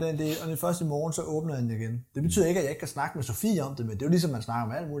færdig med den del, og først i morgen, så åbner jeg den igen. Det betyder ikke, at jeg ikke kan snakke med Sofie om det, men det er jo ligesom, man snakker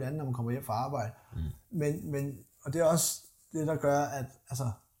om alt muligt andet, når man kommer hjem fra arbejde. Men og det er også det, der gør, at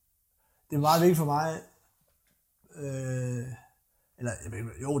altså, det er meget vigtigt for mig,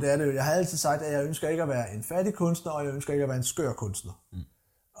 det er det jo. Jeg har altid sagt, at jeg ønsker ikke at være en fattig kunstner, og jeg ønsker ikke at være en skør kunstner.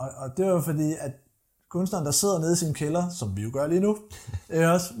 Og det er jo fordi, at kunstneren, der sidder nede i sin kælder, som vi jo gør lige nu,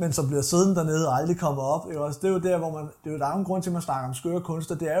 men som bliver siddende dernede og aldrig kommer op, det er jo der, hvor der er jo en grund til, at man snakker om skøre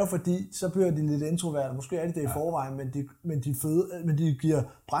kunstner. Det er jo fordi, så bliver de lidt introverte. Måske er de det i forvejen, men de giver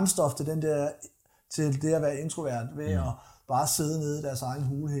brændstof til til det at være introvert ved at bare sidde nede i deres egen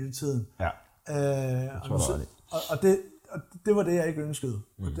hule hele tiden. Ja. Og det var det, jeg ikke ønskede.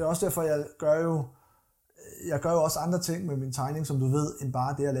 Og det er også derfor, jeg gør jo også andre ting med min tegning, som du ved, end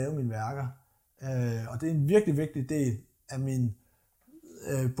bare det at lave mine værker. Og det er en virkelig vigtig del af min,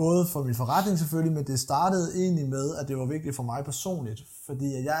 både for min forretning selvfølgelig, men det startede egentlig med, at det var vigtigt for mig personligt.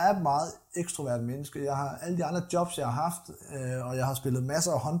 Fordi jeg er et meget ekstrovert menneske. Jeg har alle de andre jobs, jeg har haft, og jeg har spillet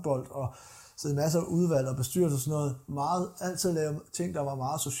masser af håndbold, og siddet masser af udvalg og bestyrelse og sådan noget. Altid lavet ting, der var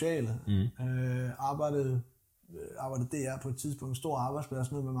meget sociale. Arbejdede DR på et tidspunkt, en stor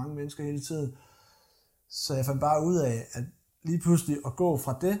arbejdsplads med mange mennesker hele tiden. Så jeg fandt bare ud af, at lige pludselig at gå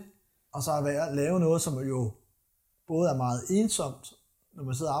fra det, og så at lave noget, som jo både er meget ensomt, når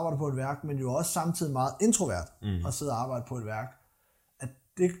man sidder og arbejder på et værk, men jo også samtidig meget introvert at sidde og arbejde på et værk. At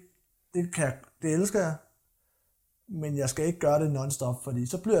det elsker jeg, men jeg skal ikke gøre det non-stop, fordi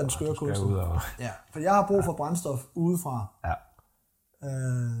så bliver jeg en skør kunstner. Ja, for jeg har brug for brændstof udefra. Ja.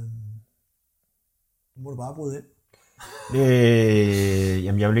 Nu må du bare bryde ind.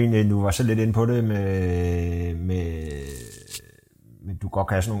 Jamen jeg vil egentlig, du var selv lidt inde på det med du godt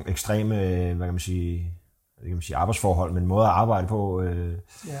kan have sådan nogle ekstreme, hvad kan man sige arbejdsforhold, men en måde at arbejde på.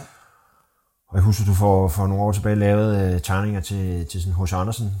 Og jeg husker, du for nogle år tilbage lavede tegninger til sådan H.C.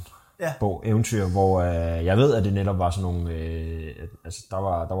 Andersen bog, Eventyr, hvor jeg ved, at det netop var sådan nogle, altså der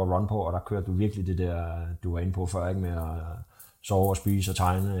var run på, og der kørte du virkelig det der, du var inde på før, ikke, med at sove og spise og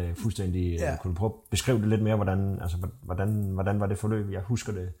tegne fuldstændig. Kunne du prøve at beskrive det lidt mere, hvordan var det forløb? Jeg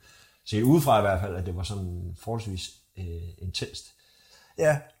husker det, set udefra i hvert fald, at det var sådan forholdsvis intenst.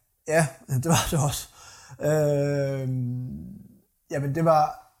 Ja, det var det også. Jamen det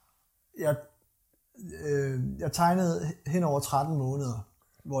var, jeg tegnede hen over 13 måneder,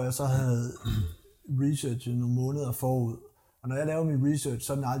 hvor jeg så havde researchet nogle måneder forud. Og når jeg laver min research,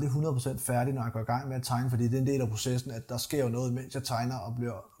 så er den aldrig 100% færdig, når jeg går i gang med at tegne, fordi det er en del af processen, at der sker jo noget, mens jeg tegner og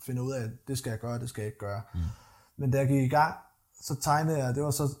finder ud af, at det skal jeg gøre, det skal jeg ikke gøre. Men da jeg gik i gang, så tegnede jeg, det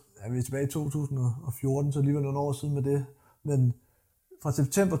var så, vi er tilbage i 2014, så alligevel nogle år siden med det, men fra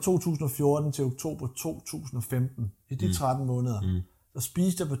september 2014 til oktober 2015, i de 13 måneder, der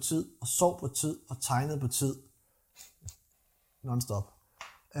spiste jeg på tid, og sov på tid, og tegnede på tid. Non-stop.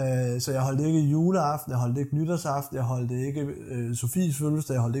 Så jeg holdt ikke juleaften, jeg holdt ikke nytårsaften, jeg holdt ikke Sofies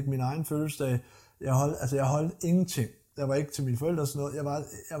fødselsdag, jeg holdt ikke min egen fødselsdag. Jeg holdt ingenting. Jeg var ikke til mine forældre sådan noget.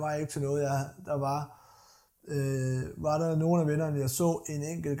 Jeg var ikke til noget. Der var var der nogle af vennerne, jeg så en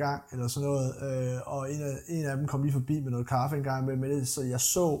enkelt gang, eller sådan noget, og en af dem kom lige forbi med noget kaffe en gang med det, så jeg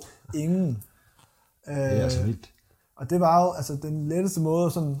så ingen. Det er altså vildt. Og det var jo altså den letteste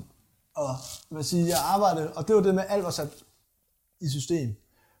måde sådan, at sige, jeg arbejdede, og det var det med, alt var sat i system.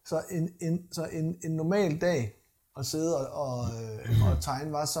 Så en normal dag at sidde og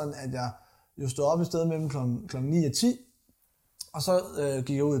tegne var sådan, at jeg jo stod op i stedet mellem klokken 9 og 10, og så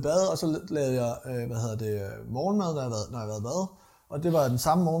gik jeg ud i bad, og så lavede jeg, morgenmad, når jeg havde været i bad. Og det var den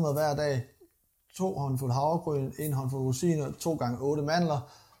samme morgenmad hver dag. 2 håndfuld havregryn, 1 håndfuld rosiner, 2 gange 8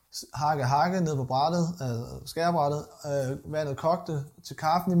 mandler, hakke ned på brættet, skærebrættet, vandet kogte til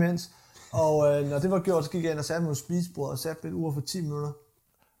kaffen imens. Og når det var gjort, så gik jeg ind og satte mig på spisebordet og satte mit ur for 10 minutter.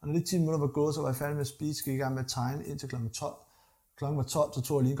 Og når de 10 minutter var gået, så var jeg færdig med at spise, gik i gang med at tegne indtil kl. 12. Klokken var 12, så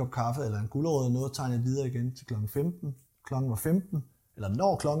tog jeg lige en kop kaffe eller en gulerod og noget, tegnede videre igen til kl. 15. Klokken var 15, eller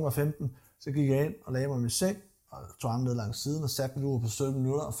når klokken var 15, så gik jeg ind og lagde mig i min seng, og tog armen ned langs siden og satte mit ur på 17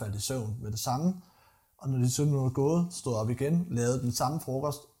 minutter og faldt i søvn med det samme. Og når de 17 minutter var gået, stod jeg op igen, lavede den samme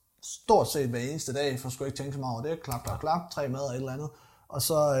frokost, stort set hver eneste dag, for jeg skulle ikke tænke så meget over det, klap, 3 mad og et eller andet. Og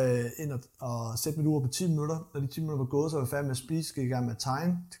så ind og sætte mit ur på 10 minutter. Når de 10 minutter var gået, så var jeg færdig med at spise, gik i gang med at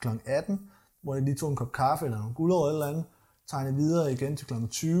tegne til kl. 18, hvor jeg lige tog en kop kaffe eller en gulerod eller andet. Tegnede videre igen til kl.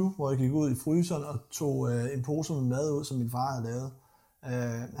 20, hvor jeg gik ud i fryseren og tog en pose med mad ud, som min far havde lavet.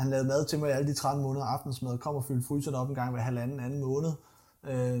 Han lavede mad til mig i alle de 13 måneder aftensmad, kom og fyldte fryseren op en gang hver anden måned.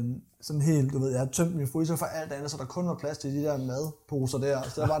 Sådan helt, du ved, jeg havde tømt min fryser for alt andet, så der kun var plads til de der madposer der.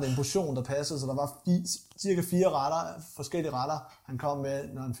 Så der var det en portion, der passede, så der var cirka 4 retter, forskellige retter, han kom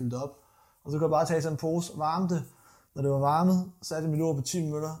med, når han fyldte op. Og så kunne jeg bare tage sådan en pose, varme det. Når det var varmet, satte jeg mit ur på 10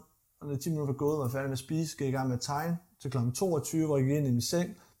 minutter, og når 10 minutter var gået, var jeg færdig med at spise, gik i gang med at tegne til kl. 22, hvor jeg gik ind i min seng,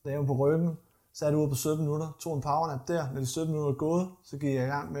 lagde mig på ryggen, satte uret på 17 minutter, tog en powernap der, når de 17 minutter var gået, så gik jeg i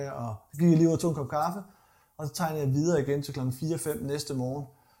gang med så gik jeg lige ud og tog en kop kaffe, og så tegnede jeg videre igen til kl. 4-5 næste morgen,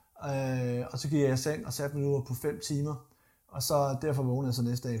 og så gik jeg i seng og satte mit uret på 5 timer, og så derfor vågnede jeg så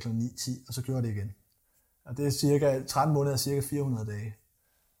næste dag kl. 9-10, og så gjorde jeg det igen. Og det er cirka 13 måneder, cirka 400 dage.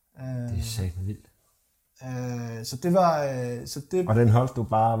 Det er satme vildt. Så det var... Og den holdt du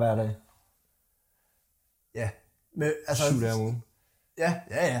bare hver dag? Ja. Med, altså, 7 dage om ugen? Ja.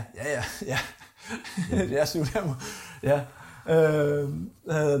 Det er 7 dage om ugen. Ja.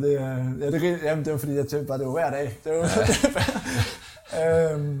 Det var fordi, jeg tænkte bare, det var hver dag. Det var,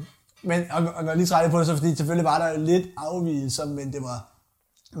 men, og når jeg lige træder på det, så fordi selvfølgelig var der lidt afvigelser, men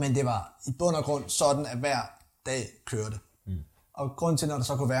det var i bund og grund sådan, at hver dag kørte. Og grunden til, når der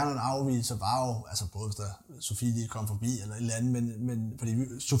så kunne være nogle afvigelser, var jo, altså både hvis der Sofie lige kom forbi, eller et eller andet, men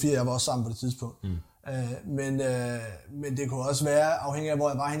fordi Sofie og jeg var også sammen på det tidspunkt. Men det kunne også være, afhængig af, hvor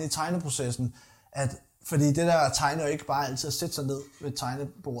jeg var henne i tegneprocessen, at fordi det der tegner jo ikke bare altid at sætte sig ned ved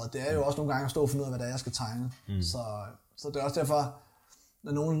tegnebordet, det er jo også nogle gange at stå og finde ud af, hvad det er, jeg skal tegne. Så det er også derfor,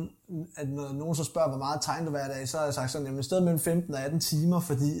 når nogen så spørger, hvor meget tegner du hver dag, så har jeg sagt sådan, jamen i stedet mellem 15 og 18 timer,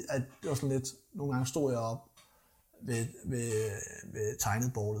 fordi at det var sådan lidt, nogle gange stod jeg op ved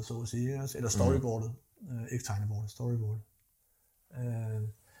tegnetbordet, så at sige, eller storyboardet, ikke tegnebordet, storyboardet.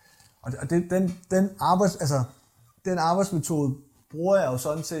 Og den arbejdsmetode bruger jeg jo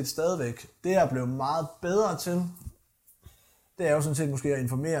sådan set stadigvæk. Det jeg blev meget bedre til, det er jo sådan set måske at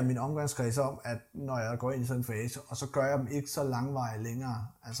informere min omgangskreds om, at når jeg går ind i sådan en fase, og så gør jeg dem ikke så langvarigt længere.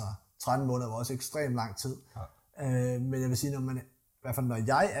 Altså 13 måneder var også ekstremt lang tid. Ja. Men jeg vil sige, i hvert fald når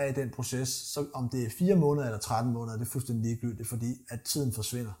jeg er i den proces, så om det er 4 måneder eller 13 måneder, det er fuldstændig ligegyldigt, fordi at tiden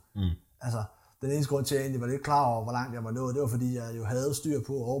forsvinder. Altså, den eneste grund til, at jeg egentlig var lidt klar over, hvor langt jeg var nået, det var fordi, jeg jo havde styr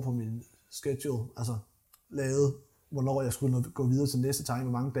på over på min schedule, altså lavet, hvornår jeg skulle gå videre til næste tegning,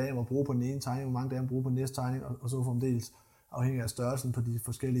 hvor mange dage jeg må bruge på den ene tegning, hvor mange dage jeg må bruge på den næste tegning, og så fremdeles afhængig af størrelsen på de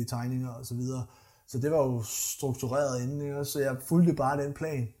forskellige tegninger og så videre. Så det var jo struktureret inden, ikke? Så jeg fulgte bare den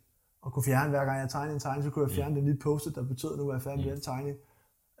plan, og kunne fjerne hver gang jeg tegnede en tegning, så kunne jeg fjerne den lille post-it, der betød, at nu var jeg færdig med den tegning.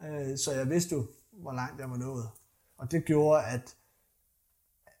 Så jeg vidste jo, hvor langt jeg var nået. Og det gjorde,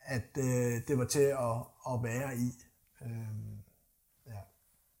 at det var til at være i. Ja.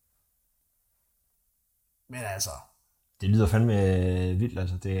 Men altså... Det lyder fandme vildt,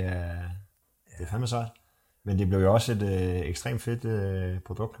 altså. Det er fandme sejt. Men det blev jo også et ekstremt fedt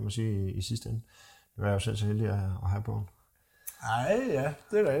produkt, kan man sige, i sidste ende. Det var jeg jo selv så heldig at have på. Ej, ja,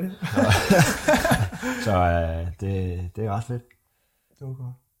 det er rigtigt. Så det er ret fedt. Det var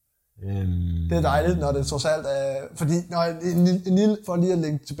godt. Det er dejligt, når det trods alt er... Fordi, for lige at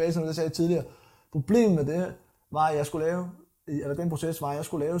lægge tilbage til noget, jeg sagde tidligere, problemet med det var, at jeg skulle lave, eller den proces var, at jeg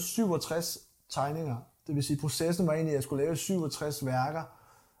skulle lave 67 tegninger. Det vil sige, processen var egentlig, at jeg skulle lave 67 værker.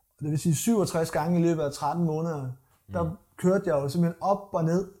 Det vil sige, 67 gange i løbet af 13 måneder, der kørte jeg jo simpelthen op og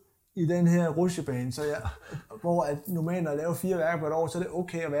ned i den her rutsjebane, så hvor at normalt at lave 4 værker på et år, så er det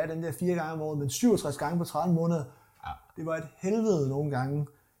okay at være den der 4 gange om året, men 67 gange på 13 måneder, det var et helvede nogle gange,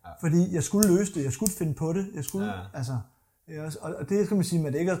 fordi jeg skulle løse det, jeg skulle finde på det, jeg skulle, og det skal man sige,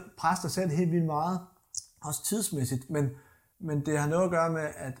 at det ikke er presse dig selv helt vildt meget, også tidsmæssigt, men det har noget at gøre med,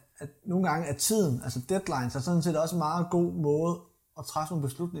 at nogle gange er tiden, altså deadlines, er sådan set også en meget god måde at træffe nogle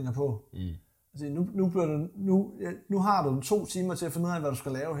beslutninger på. Altså, nu har du 2 timer til at finde ud af, hvad du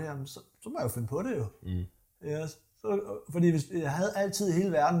skal lave her, så må jeg jo finde på det jo. Yes. Fordi hvis jeg havde altid i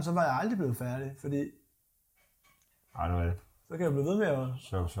hele verden, så var jeg aldrig blevet færdig, fordi nej, nu er det. Så kan jeg blive ved med at...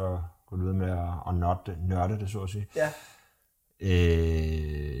 Så går du ved med at nørde det, så at sige. Ja.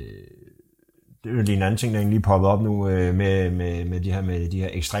 Det er jo lige en anden ting, der lige poppet op nu med de her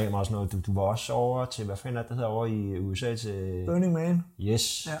ekstremer og sådan noget. Du var også over til, hvad fanden er det hedder, over i USA til... Burning Man.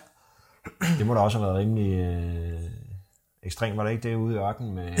 Yes. Ja. Det må da også have været rimelig ekstremt. Var det ikke det ude i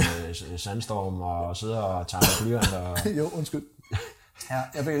ørkenen med sandstorm og sidde og tegne blyant? Og... Jo, undskyld. Ja,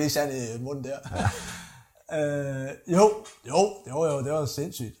 jeg fik lige sand i munden der. Ja. Jo, det var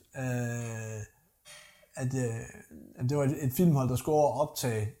sindssygt. Det var et filmhold, der skulle over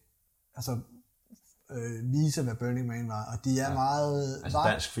optage, altså vise, hvad Burning Man var, og de er meget... Altså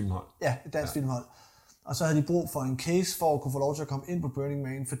dansk filmhold. Ja, et dansk filmhold. Og så havde de brug for en case for at kunne få lov til at komme ind på Burning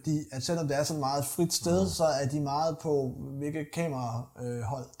Man, fordi at selvom det er sådan et meget frit sted, så er de meget på, hvilke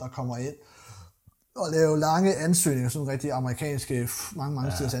kamerahold, der kommer ind. Og lave lange ansøgninger, sådan rigtig amerikanske,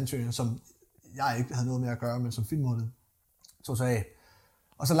 mange steders ansøgninger, som jeg ikke havde noget med at gøre, men som filmholdet tog sig af.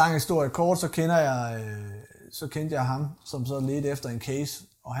 Og så lang historie kort, så kendte jeg ham, som så ledte efter en case,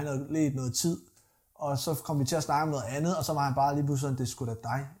 og han havde ledt noget tid, og så kom vi til at snakke om noget andet, og så var han bare lige pludselig sådan, det er sgu da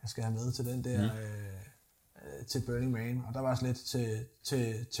dig, jeg skal have med til den der, til Burning Man, og der var sådan lidt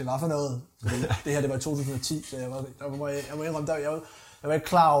til hvad for noget, fordi det her, det var i 2010, så jeg må indrømme, jeg var ikke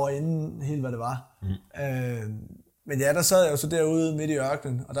klar over inden helt, hvad det var. Men ja, der sad jeg jo så derude midt i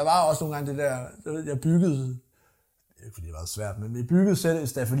ørkenen, og der var også nogle gange det der, jeg byggede, ikke fordi det var svært, men vi byggede selv et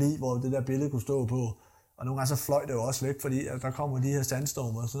staffeli, hvor det der billede kunne stå på, og nogle gange så fløj det jo også væk, fordi der kommer de her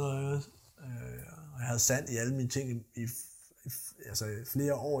sandstormer og sådan noget, og jeg havde sand i alle mine ting i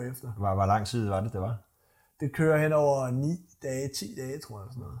flere år efter. Hvor lang tid var det var? Det kører hen over 9 dage, 10 dage, tror jeg,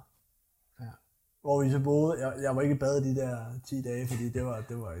 sådan noget. Ja. Hvor vi så boede, jeg var ikke i bad de der 10 dage, fordi det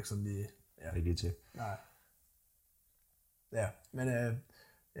var ikke sådan lige... Ja. Ikke lige til. Nej. Ja, men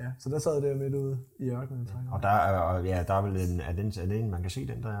så der sad det jo midt ude i ørkenen. Og der er vel er det en, man kan se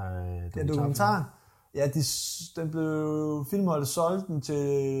den der dokumentaren? Ja, den blev filmholdet solgt den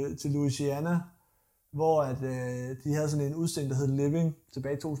til Louisiana, hvor at, de havde sådan en udstilling, der hed Living,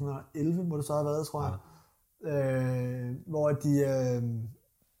 tilbage i 2011, må det så have været, tror jeg.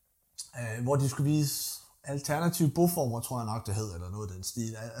 Hvor de skulle vise alternative boformer, tror jeg nok det hed, eller noget af den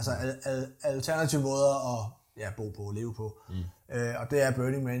stil. Altså alternative måder at bo på, leve på. Og det er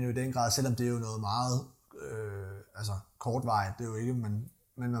Burning Man jo i den grad, selvom det er jo noget meget kortvarigt, det er jo ikke, men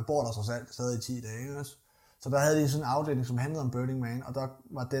man bor der så stadig i 10 dage. Også. Så der havde de sådan en afdeling, som handlede om Burning Man, og der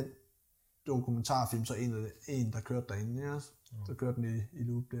var den dokumentarfilm så en der kørte derinde. Også. Så kørte den i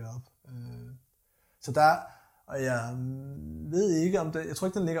loop deroppe. Så der, og jeg ved ikke om det, jeg tror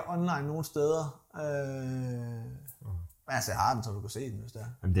ikke den ligger online nogen steder. Altså jeg har den, så du kan se den, hvis det er.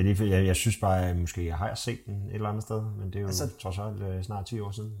 Jamen, det er lige for, jeg synes bare, at måske jeg har set den et eller andet sted, men det er jo trods alt snart 10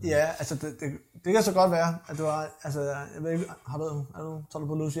 år siden. Ja, altså det kan så godt være, at du har, altså jeg ved ikke, tager du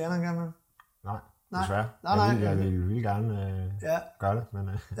på Louisiana engang? Nej, desværre. Jeg vil gerne gøre det, men...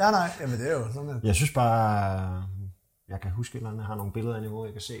 nej, jamen det er jo sådan, at... Jeg synes bare, jeg kan huske et eller andet, jeg har nogle billeder i niveau,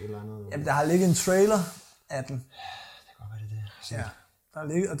 jeg kan se et eller andet. Jamen der har ligget en trailer af den. Det kan godt være det. Ja.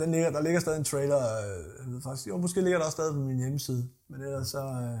 Der ligger stadig en trailer, jeg ved faktisk, måske ligger der også stadig på min hjemmeside, men ellers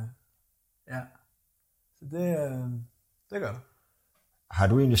så, så det gør det. Har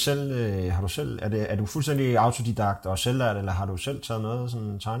du egentlig selv, er du fuldstændig autodidakt og selvlært, eller har du selv taget noget,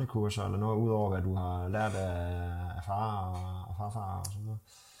 sådan tegnekurser, eller noget, udover hvad du har lært af far og farfar og sådan noget?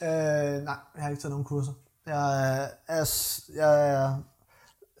 Nej, jeg har ikke taget nogen kurser.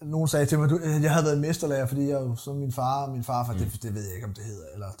 Nogen sagde til mig, at jeg havde været mesterlærer, fordi jeg jo som min farfar, det ved jeg ikke, om det hedder.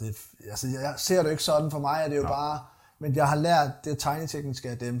 Eller det, altså, jeg ser det ikke sådan, for mig er det jo bare, men jeg har lært det tegnetekniske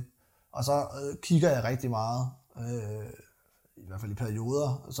af dem, og så kigger jeg rigtig meget, i hvert fald i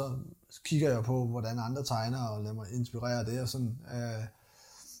perioder, og så kigger jeg på, hvordan andre tegner, og lader mig inspirere af det, og sådan,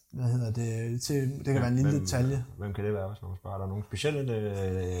 det kan være en lille detalje. Hvem kan det være, hvis man spørger? Er der nogle specielle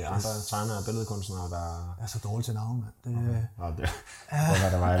andre tegnere og billedkunstnere, der... Jeg er så dårlig til navn, mand.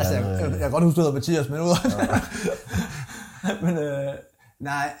 Jeg kan godt huske, at det hedder Mathias, men ud af det. Men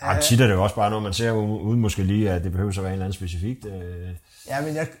Nej. Tit er det jo også bare noget, man ser uden måske lige, at det behøver så være en eller anden specifikt.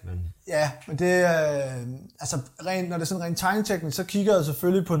 Men det altså rent, når det er sådan rent tegneteknisk, så kigger jeg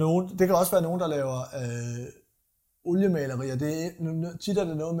selvfølgelig på nogen. Det kan også være nogen, der laver oliemalerier. Tit er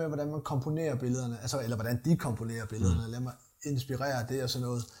det noget med, hvordan man komponerer billederne, altså, eller hvordan de komponerer billederne. Lad mig inspirere af det og sådan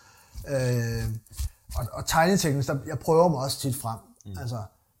noget. Og tegneteknisk, jeg prøver mig også tit frem. Altså,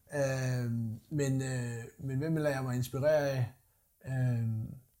 men hvem lader jeg mig inspirere af?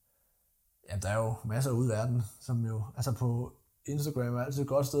 Der er jo masser ude i verden, som jo, altså på Instagram er altid et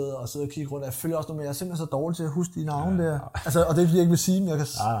godt sted at sidde og kigge rundt. Jeg følger også noget med, jeg er simpelthen så dårlig til at huske de navne der. Altså, og det er fordi, jeg ikke vil sige, men jeg kan...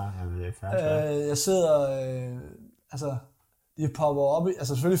 jeg sidder... de popper op i...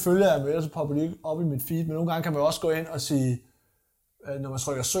 Altså, selvfølgelig følger jeg med, så popper de ikke op i mit feed, men nogle gange kan man også gå ind og sige, når man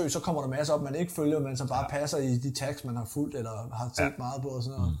trykker søg, så kommer der masser op, man ikke følger, men så bare passer i de tags, man har fulgt, eller har tænkt meget på og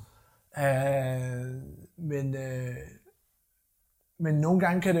sådan noget. Men nogle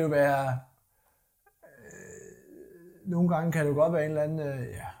gange kan det jo være... Nogle gange kan det jo godt være en eller anden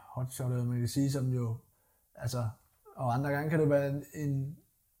hotshot, man kan sige, som jo, altså, og andre gange kan det være en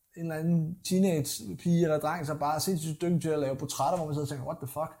eller anden teenage-pige eller dreng, så bare er sindssygt dygtig til at lave portrætter, hvor man sidder og tænker, what the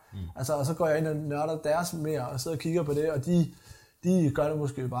fuck? Altså, og så går jeg ind og nørder deres mere, og sidder og kigger på det, og de gør det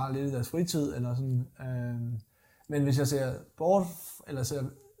måske bare lidt i deres fritid, eller sådan. Men hvis jeg ser bort, eller ser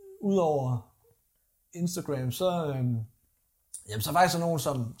ud over Instagram, så er faktisk nogen,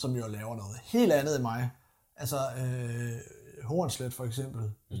 som jo laver noget helt andet end mig. Altså, Hornslet for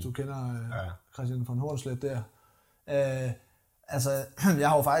eksempel, hvis du kender Christian von Hornslet der. Jeg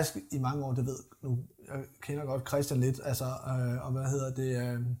har jo faktisk i mange år, det ved nu, jeg kender godt Christian lidt, altså, og hvad hedder det,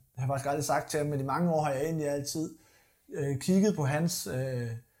 jeg har faktisk aldrig sagt til ham, men i mange år har jeg egentlig altid kigget på hans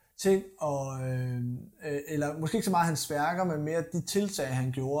ting, og, eller måske ikke så meget hans værker, men mere de tiltag,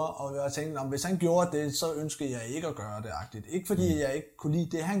 han gjorde, og jeg tænkte, hvis han gjorde det, så ønsker jeg ikke at gøre det agtigt. Ikke fordi jeg ikke kunne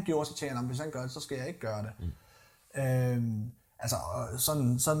lide det, han gjorde, så tænkte jeg, hvis han gør det, så skal jeg ikke gøre det.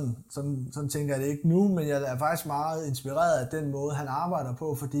 Sådan tænker jeg det ikke nu, men jeg er faktisk meget inspireret af den måde, han arbejder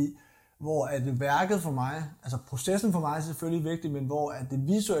på, fordi hvor at værket for mig, altså processen for mig er selvfølgelig vigtig, men hvor at det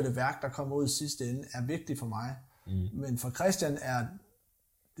visuelle værk, der kommer ud i sidste ende, er vigtigt for mig. Men for Christian er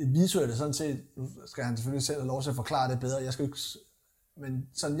det visuelle sådan set, nu skal han selvfølgelig selv have lov til at forklare det bedre, jeg skal ikke, men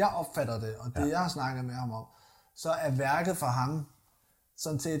sådan jeg opfatter det, og det jeg har snakket med ham om, så er værket for ham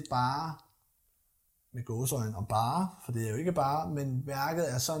sådan set bare, med gåseøjne og bare, for det er jo ikke bare, men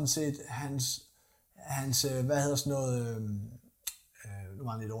værket er sådan set hans hvad hedder sådan noget, nu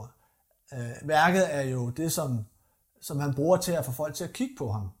var det et ord, værket er jo det, som han bruger til at få folk til at kigge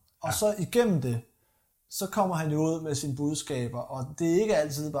på ham, og så igennem det, så kommer han jo ud med sine budskaber, og det er ikke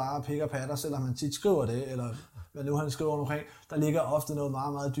altid bare pik og patter, selvom han tit skriver det, eller hvad nu han skriver omkring. Der ligger ofte noget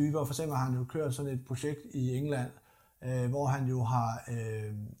meget, meget dybere. For eksempel har han jo kørt sådan et projekt i England, hvor han jo har,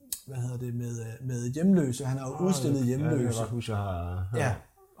 med hjemløse. Han har jo udstillet hjemløse.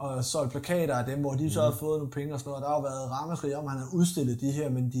 Og solgt plakater af dem, hvor de så har fået nogle penge og sådan noget. Der har jo været ramaskrig om, han har udstillet de her,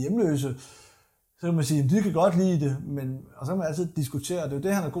 men de hjemløse, så kan man sige, at de kan godt lide det, og så kan man altid diskutere, det er jo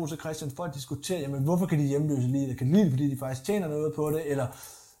det, han er god til, Christian, for at diskutere, jamen hvorfor kan de hjemløse lide det? Kan de lide det, fordi de faktisk tjener noget på det,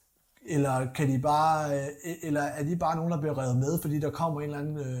 eller kan de bare, eller er de bare nogen, der bliver revet med, fordi der kommer en eller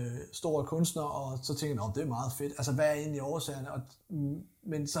anden stor kunstner, og så tænker han, det er meget fedt, altså hvad er egentlig årsagerne?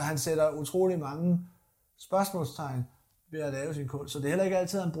 Men så han sætter utrolig mange spørgsmålstegn ved at lave sin kunst, så det er heller ikke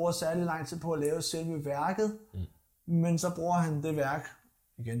altid, at han bruger særlig lang tid på at lave selve værket, men så bruger han det værk,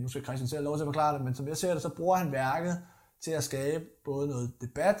 igen, nu skal Christian selv have lov til at forklare det, men som jeg ser det, så bruger han værket til at skabe både noget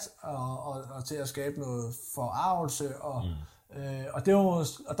debat og til at skabe noget forarvelse. Og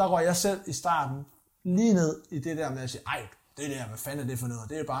der går jeg selv i starten lige ned i det der med at sige, det der, hvad fanden er det for noget?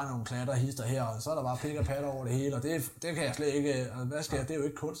 Det er bare nogle klatter, hister her, og så er der bare pik og patter over det hele, og det kan jeg slet ikke, og hvad skal jeg, det er jo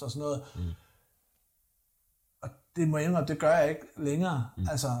ikke kunst og sådan noget. Og det må jeg indrømme, det gør jeg ikke længere.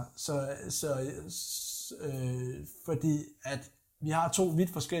 Altså, fordi at vi har to vidt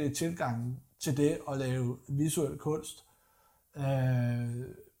forskellige tilgange til det at lave visuel kunst.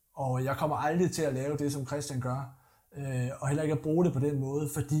 Og jeg kommer aldrig til at lave det, som Christian gør. Og heller ikke at bruge det på den måde,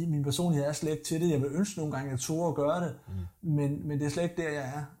 fordi min personlighed er slet ikke til det. Jeg vil ønske nogle gange, at jeg turde at gøre det, men det er slet ikke der,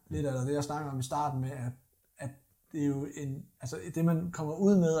 jeg er. Lidt af det, jeg snakker om i starten med, at det er jo det, man kommer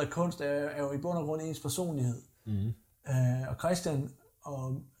ud med af kunst, er jo i bund og grund ens personlighed. Og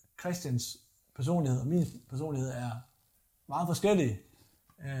Christians personlighed og min personlighed er meget forskellige,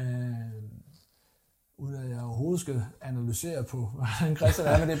 uden at jeg overhovedet skal analysere på, hvordan Christian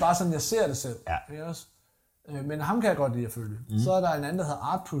er, men det er bare sådan, jeg ser det selv. Ja. Også? Men ham kan jeg godt lide at følge. Så er der en anden, der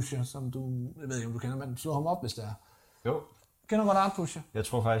hedder Art Pusher, som jeg ved ikke, om du kender, men slå ham op, hvis det er. Jo. Kender du godt Art Pusher? Jeg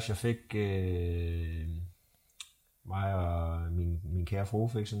tror faktisk, jeg fik mig og min min kære frue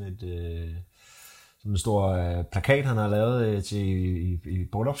fik sådan en stor plakat, han har lavet til i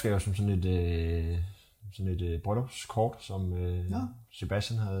bryllupsgave, som sådan et bryllupskort, som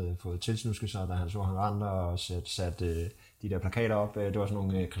Sebastian havde fået tilsnusket sig, da han så han andre og sat de der plakater op. Det var sådan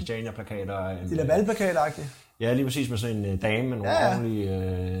nogle Christiania-plakater. De der valgplakater-agtige? Ja, lige præcis med sådan en dame med nogle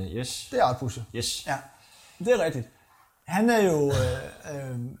ordentlige... yes. Det er Art Pusher. Yes. Ja, det er rigtigt. Han er jo...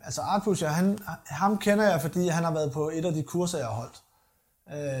 altså Art Pusher, ham kender jeg, fordi han har været på et af de kurser, jeg har holdt.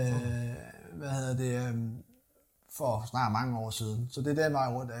 For snart mange år siden. Så det er den vej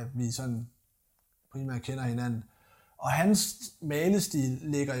rundt, at vi sådan primært kender hinanden. Og hans malestil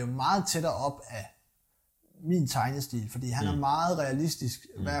ligger jo meget tættere op af min tegnestil, fordi han er meget realistisk,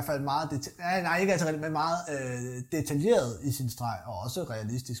 i hvert fald meget detaljeret i sin streg, og også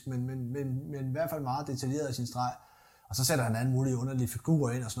realistisk, men i hvert fald meget detaljeret i sin streg. Og så sætter han alle mulige underlige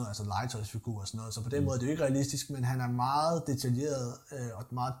figurer ind og sådan noget, altså legetøjsfigurer og sådan noget, så på den måde er det jo ikke realistisk, men han er meget detaljeret og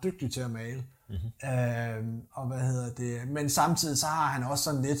meget dygtig til at male. Men samtidig så har han også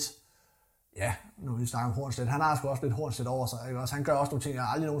sådan lidt, nu vi snakker om Hornstedt, han har sgu også lidt Hornstedt over sig, ikke? Også, han gør også nogle ting, jeg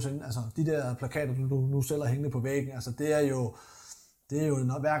aldrig nogensinde, altså de der plakater, du nu selv har hængende på væggen, altså det er jo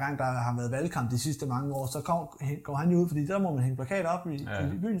hver gang der har været valgkamp de sidste mange år, så går han jo ud, fordi der må man hænge plakater op i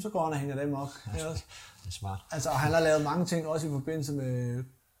byen, så går han og hænger dem op. Det er smart. Altså, og han har lavet mange ting, også i forbindelse med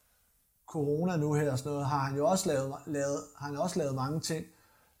corona nu her og sådan noget, har han jo også lavet mange ting,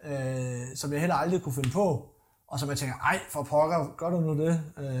 som jeg heller aldrig kunne finde på. Og så jeg tænker, ej, for pokker, gør du nu det?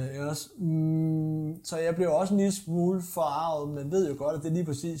 Så jeg bliver også en lille smule forarvet, men ved jo godt, at det er lige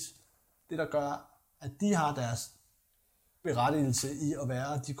præcis det, der gør, at de har deres berettigelse i at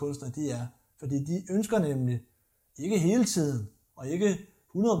være de kunstnere, de er. Fordi de ønsker nemlig, ikke hele tiden, og ikke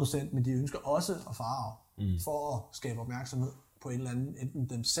 100%, men de ønsker også at farve, for at skabe opmærksomhed på en eller anden, enten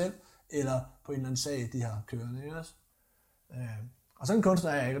dem selv, eller på en eller anden sag, de har kørende. Ikke også? Og sådan en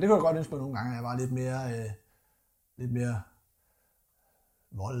kunstner er jeg ikke, og det kunne jeg godt ønske mig nogle gange, at jeg var lidt mere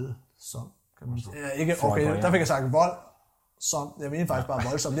voldsom, kan man sige. Ikke, okay, der fik jeg sagt vold, som, jeg mener faktisk bare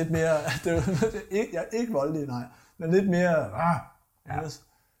voldsom, lidt mere, jeg er ikke voldelig, nej, men lidt mere,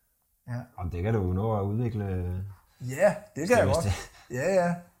 Og det kan du jo nå at udvikle. Ja, det kan jeg godt.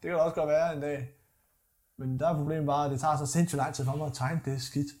 Ja, det kan også godt være en dag. Men der er problemet bare, at det tager så sindssygt lang tid for mig at tegne det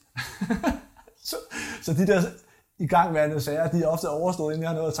skidt. så de der igangværende sager, de er ofte overstået, inden jeg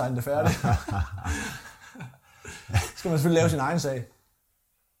har nået at tegne det færdigt. Skal man selvfølgelig lave sin egen sag.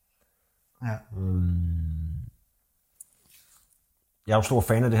 Ja. Jeg er jo stor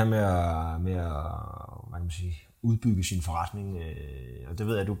fan af det her med at hvad kan man sige, udbygge sin forretning. Og det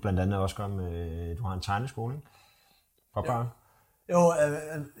ved jeg, at du blandt andet også gør med, du har en tegneskole, ikke? For børn.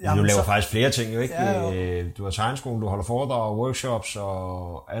 Du laver faktisk flere ting, jo ikke? Ja, du har tegneskolen, du holder foredrag, workshops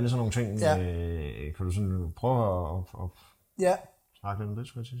og alle sådan nogle ting. Ja. Kan du sådan prøve at snakke lidt om det,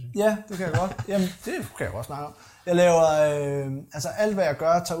 skulle jeg sige? Ja, det kan jeg godt. Jamen, det kan jeg også snakke om. Jeg laver, alt hvad jeg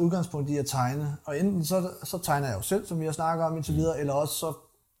gør, tager udgangspunkt i at tegne. Og enten så tegner jeg jo selv, som vi har snakket om indtil videre, eller også så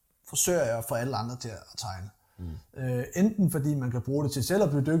forsøger jeg at få alle andre til at tegne. Enten fordi man kan bruge det til selv at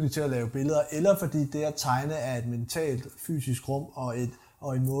blive dygtig til at lave billeder, eller fordi det at tegne er et mentalt, fysisk rum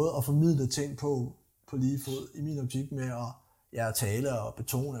og en måde at formidle ting på lige fod, i min optik med at tale og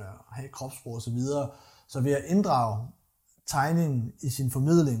betone og have kropssprog og så videre. Så ved at inddrage tegningen i sin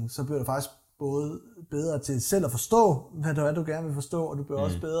formidling, så bliver det faktisk både bedre til selv at forstå, hvad du gerne vil forstå, og du bliver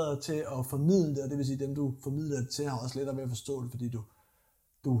også bedre til at formidle det, og det vil sige, dem du formidler det til, har også lettere ved at forstå det, fordi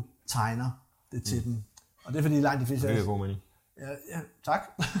du tegner det til dem. Og det er fordi langt de fleste... Det er god mening. Ja, tak.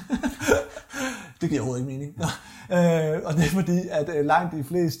 Det giver overhovedet ikke mening. Og det er fordi, at langt de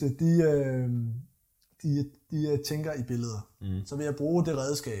fleste, de tænker i billeder. Så ved at bruge det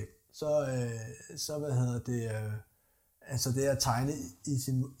redskab, altså det at tegne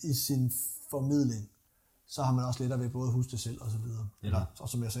i sin formidling, så har man også lettere ved både at huske det selv og så videre. Eller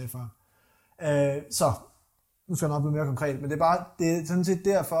som jeg sagde før. Så, nu skal jeg nok blive mere konkret, men det er sådan set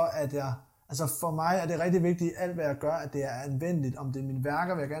derfor, at for mig er det rigtig vigtigt, alt hvad jeg gør, at det er anvendeligt. Om det er mine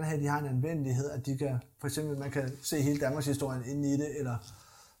værker, vil jeg gerne have, at de har en anvendelighed, at de kan, for eksempel, man kan se hele Danmarks historien inde i det,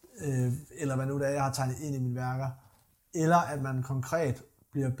 eller hvad nu det er, jeg har tegnet ind i mine værker. Eller at man konkret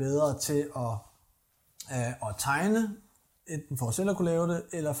bliver bedre til at tegne, enten for selv at kunne lave det,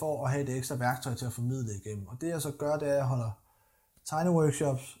 eller for at have et ekstra værktøj til at formidle igennem. Og det jeg så gør, det er, at jeg holder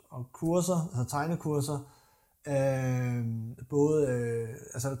tegneworkshops og kurser, altså tegnekurser.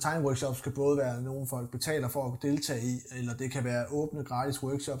 Tegneworkshops kan både være nogle folk betaler for at deltage i, eller det kan være åbne gratis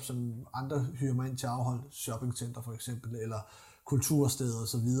workshops, som andre hyrer mig ind til at afholde, shoppingcenter for eksempel, eller kultursteder og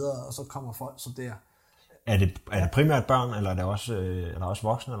så videre, og så kommer folk så der. Er det primært børn, eller er der også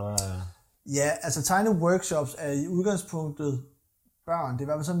voksne, eller hvad? Ja, altså tegneworkshops er i udgangspunktet børn. Det er i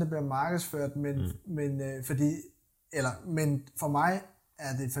hvert fald sådan, det bliver markedsført, men for mig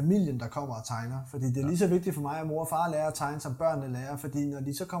er det familien, der kommer og tegner. Fordi det er lige så vigtigt for mig, at mor og far lærer at tegne, som børnene lærer. Fordi når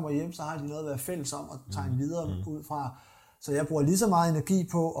de så kommer hjem, så har de noget at være fælles om at tegne videre ud fra. Så jeg bruger lige så meget energi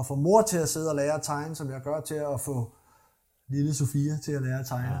på at få mor til at sidde og lære at tegne, som jeg gør til at få lille Sofia til at lære at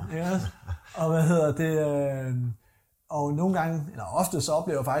tegne. Ja. Og og nogle gange, eller ofte, så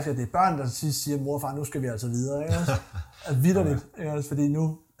oplever jeg faktisk, at det er børn, der til sidst siger, mor og far, nu skal vi altså videre. At vitterligt, fordi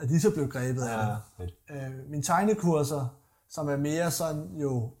nu er de så blevet grebet af det. Mine tegnekurser, som er mere sådan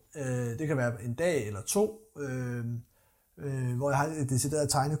jo, det kan være en dag eller to, hvor jeg har et decideret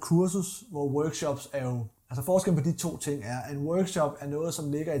tegnekursus, hvor workshops er jo, altså forskellen på de to ting er, at en workshop er noget,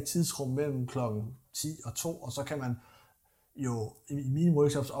 som ligger i et tidsrum mellem klokken 10 og 2, og så kan man jo i mine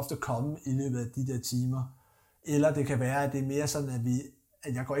workshops ofte komme i løbet af de der timer. Eller det kan være, at det er mere sådan,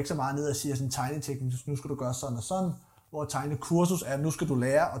 at jeg går ikke så meget ned og siger sådan tegneteknisk, nu skal du gøre sådan og sådan, hvor tegnekursus er, nu skal du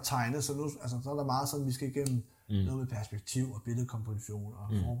lære at tegne, så, så er der meget sådan, vi skal igennem noget med perspektiv og billedkomposition og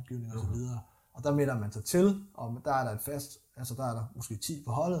formgivning og så videre. Og der melder man sig til, og der er der et fast, altså der er der måske 10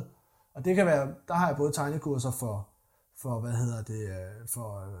 på holdet. Og det kan være, der har jeg både tegnekurser for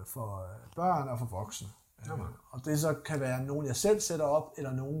børn og for voksne. Og det så kan være nogen, jeg selv sætter op,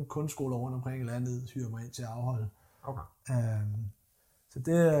 eller nogen kunstskoler rundt omkring i landet hyrer mig ind til at afholde. Okay. Så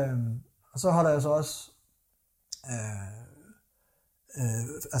det, og så holder jeg så også,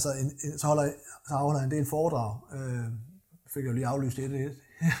 så afholder jeg en del foredrag. Fik jeg jo lige aflyst et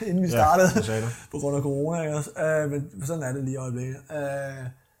inden vi startede, på grund af corona. Men sådan er det lige i øjeblikket.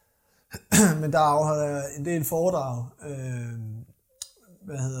 Men der afholder jeg en del foredrag.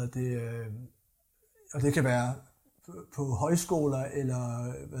 Og det kan være på højskoler,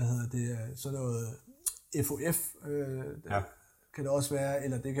 eller sådan noget FOF, kan det også være,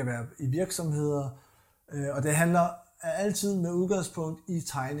 eller det kan være i virksomheder. Og det handler altid med udgangspunkt i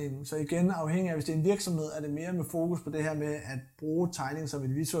tegningen. Så igen, afhængig af, hvis det er en virksomhed, er det mere med fokus på det her med at bruge tegning som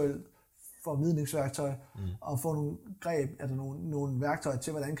et visuelt formidlingsværktøj, og få nogle greb, altså nogle værktøjer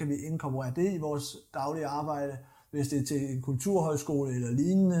til, hvordan kan vi inkorporere det i vores daglige arbejde. Hvis det er til en kulturhøjskole eller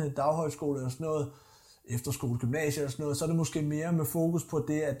lignende, daghøjskole eller sådan noget, efterskole, gymnasie eller sådan noget, så er det måske mere med fokus på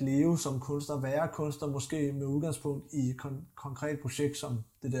det at leve som kunstner, være kunstner, måske med udgangspunkt i et konkret projekt som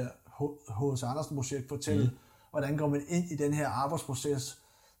det der H.C. Andersen-projekt, fortælle, hvordan går man ind i den her arbejdsproces,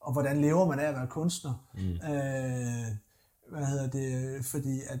 og hvordan lever man af at være kunstner.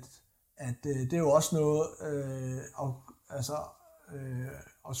 Fordi at det er jo også noget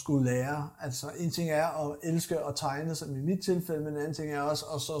at skulle lære. Altså en ting er at elske at tegne, som i mit tilfælde, men en anden ting er også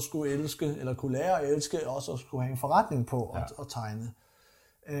at så skulle elske, eller kunne lære at elske, også at skulle have en forretning på at tegne.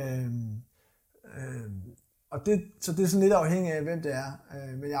 Og så det er sådan lidt afhængigt af, hvem det er.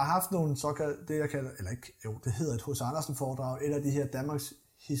 Men jeg har haft nogle såkaldt, det jeg kalder, eller ikke, jo, det hedder et H.C. Andersen foredrag, eller de her Danmarks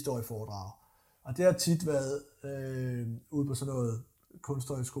historieforedrag. Og det har tit været ude på sådan noget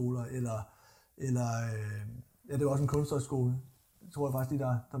kunsthøjskoler, eller det er også en kunsthøjskole, tror jeg faktisk,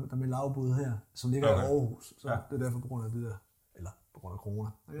 der med lavbud her, som ligger i Aarhus. Så det er derfor på grund af det der, eller på grund af corona.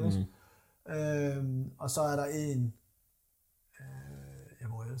 Og så er der en,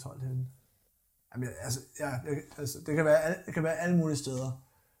 hvor er det holdt henne? Jamen, det kan være alle mulige steder.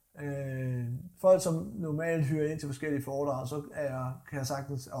 Folk, som normalt hyrer ind til forskellige foredrag, så kan jeg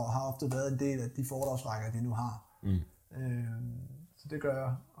sagtens, og har ofte været en del af de foredragsrækker, de nu har. Så det gør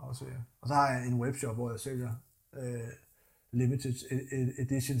jeg også. Og så har jeg en webshop, hvor jeg sælger limited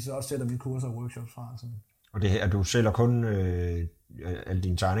edition, så også sætter mine kurser og workshops fra. Sådan. Og det her, du sælger kun alle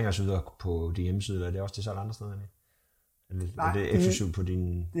dine tegninger og så videre på din hjemmeside, eller er det også det, så andre steder? Nej, er det eksklusivt på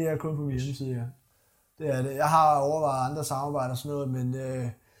din... Det er kun på min hjemmeside, ja. Det er det. Jeg har overvejet andre samarbejder og sådan noget,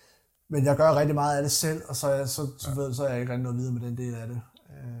 men jeg gør rigtig meget af det selv, og så er jeg ikke rigtig noget videre med den del af det.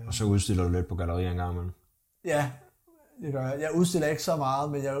 Og så udstiller du lidt på gallerier en gang imellem? Ja, det gør jeg. Jeg udstiller ikke så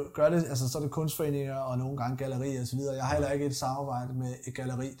meget, men jeg gør det, altså så er det kunstforeninger og nogle gange gallerier og så videre. Jeg har heller ikke et samarbejde med et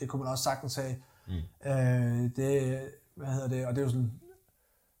galleri, det kunne man også sagtens have. Og det er jo sådan,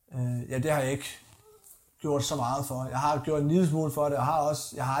 det har jeg ikke gjort så meget for. Jeg har gjort en lille smule for det, og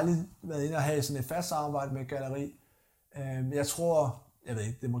jeg har aldrig været inde og have sådan et fast samarbejde med et galleri. Jeg ved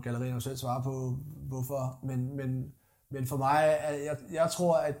ikke, det må gallerierne jo selv svare på, hvorfor, men for mig, jeg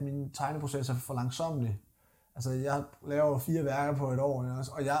tror, at min tegneproces er for langsomlig. Altså, jeg laver 4 værker på et år,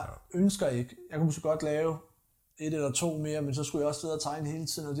 og jeg ønsker ikke, jeg kunne måske godt lave 1 eller 2 mere, men så skulle jeg også sidde og tegne hele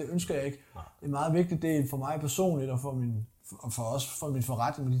tiden, og det ønsker jeg ikke. Det er en meget vigtig del for mig personligt, og for min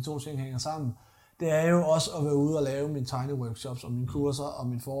forretning, med de 2 ting hænger sammen. Det er jo også at være ude og lave mine tegneworkshops, og mine kurser, og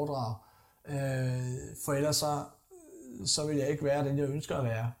mine foredrag. For ellers så vil jeg ikke være den, jeg ønsker at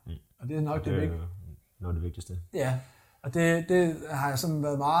være. Og det er nok det vigtigste. Noget af det vigtigste. Ja, Og det har jeg sådan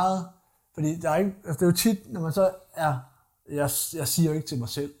været meget, fordi der er ikke, altså det er jo tit, når man så er, jeg siger jo ikke til mig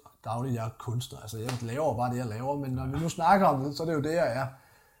selv dagligt, jeg er kunstner, altså jeg laver bare det, jeg laver, men når vi nu snakker om det, så er det jo det, jeg er.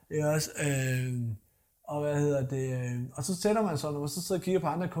 Det er også, og og så sætter man så, når man så sidder og kigger på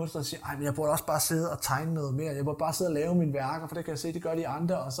andre kunstnere og siger, ej, men jeg burde også bare sidde og tegne noget mere, jeg burde bare sidde og lave mine værker, for det kan jeg se, det gør de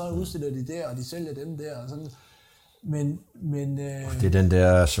andre, og så udstiller de der, og de sælger dem der, og sådan. Men det er den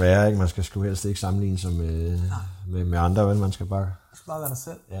der svære, ikke? Man skal sgu helst ikke sammenligne sig med andre, vel? Man skal bare være dig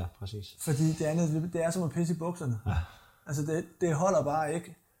selv. Ja, præcis. Fordi det andet, det er som at pisse i bukserne. Ja. Altså det holder bare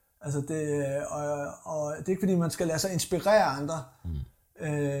ikke. Altså og det er ikke fordi, man skal lade sig inspirere andre.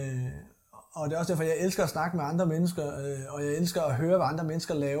 Og det er også derfor, jeg elsker at snakke med andre mennesker, og jeg elsker at høre, hvad andre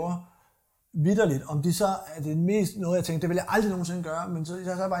mennesker laver. Vitterligt. Om de så er det mest noget, jeg tænker, det vil jeg aldrig nogensinde gøre, men så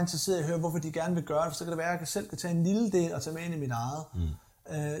jeg er bare interesseret i at høre, hvorfor de gerne vil gøre det, for så kan det være, at jeg selv kan tage en lille del og tage med ind i mit eget.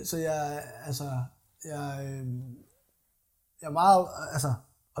 Så jeg er meget, altså,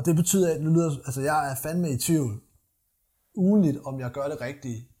 og det betyder, at jeg er fandme i tvivl ugenligt, om jeg gør det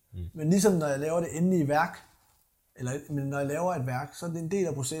rigtige. Men ligesom når jeg laver det endelige værk, eller når jeg laver et værk, så er det en del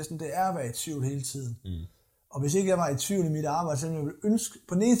af processen, det er at være i tvivl hele tiden. Og hvis ikke jeg var i tvivl i mit arbejde, så ville jeg ønske,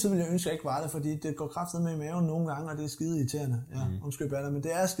 på den ene side ville jeg ønske, at jeg ikke var det, fordi det går kraftigt med i maven nogle gange, og det er skide irriterende. Ja, undskyld batter, men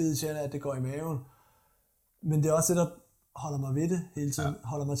det er skide irriterende, at det går i maven. Men det er også det, der holder mig ved det hele tiden,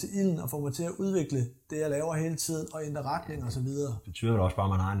 holder mig til ilden og får mig til at udvikle det, jeg laver hele tiden, og ændre retning og så videre. Det betyder vel også bare, at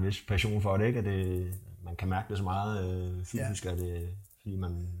man har en vis passion for det, ikke? At man kan mærke det så meget fysisk, at det, fordi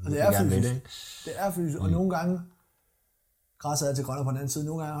man gerne vil det. Det er fysisk, og nogle gange, græsset er til grønner på den anden side,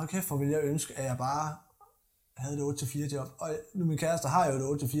 nogle gange, kæft, hvor vil jeg ønske, at jeg bare havde det 8-4 job. Og nu min kæreste har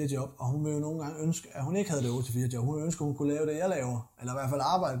jo det 8-4 job, og hun vil jo nogle gange ønske, at hun ikke havde det 8-4 job. Hun vil ønske, at hun kunne lave det, jeg laver. Eller i hvert fald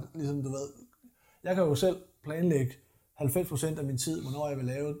arbejde, ligesom du ved. Jeg kan jo selv planlægge 90% af min tid, hvornår jeg vil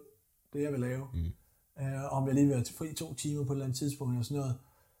lave det, jeg vil lave. Og om jeg lige vil være til fri 2 timer på et eller andet tidspunkt, eller sådan noget.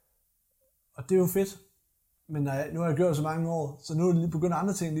 Og det er jo fedt. Men nu har jeg gjort det så mange år, så nu begynder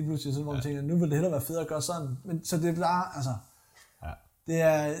andre ting lige pludselig, sådan, hvor man tænker, nu vil det hellere være fedt at gøre sådan. Men så det er bare, altså,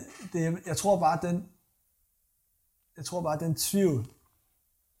 jeg tror bare, at den tvivl,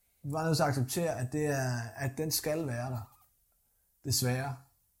 vi var nødt til at acceptere, at den skal være der. Desværre.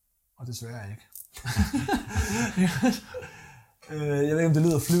 Og desværre ikke. Jeg ved ikke, om det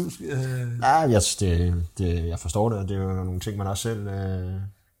lyder flyvsk. Nej, jeg forstår det, og det er jo nogle ting, man også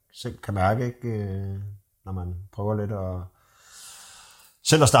selv kan mærke, ikke? Når man prøver lidt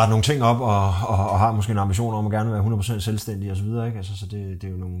selv at starte nogle ting op, og har måske en ambition om at gerne være 100% selvstændig og så videre, ikke? Altså, så det er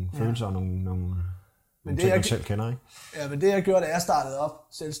jo nogle følelser og nogle ting, man selv kender, ikke? Ja, men det jeg gjorde, da jeg startede op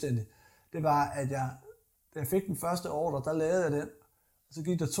selvstændig, det var, at da jeg fik den første ordre, der lavede jeg den, og så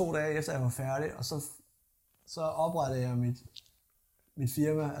gik der 2 dage efter, jeg var færdig, og så oprettede jeg mit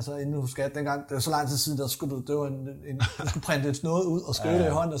firma, altså inden hos Skat, dengang, det var så lang tid siden, der skulle printes noget ud, og skrive det i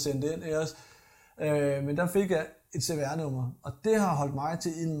hånden og sende det ind, ikke også? Men der fik jeg et CVR-nummer, og det har holdt mig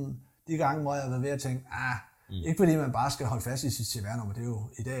til ilden de gange, hvor jeg har været ved at tænke, ikke fordi man bare skal holde fast i sit CVR-nummer, det er jo,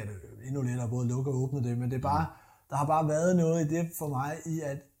 i dag er det endnu lettere både at lukke og åbne det, men det er bare, der har bare været noget i det for mig, i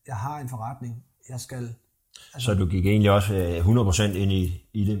at jeg har en forretning, jeg skal. Altså, så du gik egentlig også 100% ind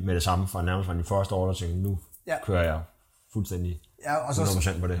i det med det samme, nærmest fra din første år, og tænkte, nu kører jeg fuldstændig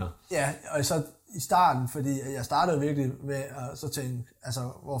 100% på det her. Ja, og så i starten, fordi jeg startede virkelig med at så tænke,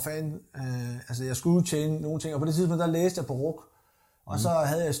 altså hvor fanden, altså jeg skulle tjene nogle ting, og på det tidspunkt, der læste jeg på RUC, og så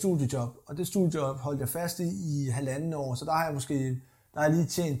havde jeg et studiejob, og det studiejob holdt jeg fast i 1,5 år, så der har jeg lige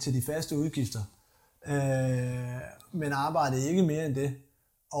tjent til de faste udgifter, men arbejdede ikke mere end det,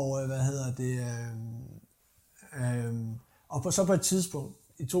 og og så på et tidspunkt,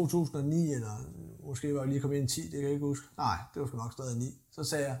 i 2009, eller måske var jeg lige kommet ind i 10, det kan jeg ikke huske, nej, det var sgu nok stadig 9, så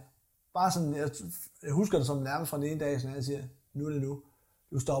sagde jeg, bare sådan, jeg husker det som nærmest fra den ene dag, sådan jeg siger, nu er det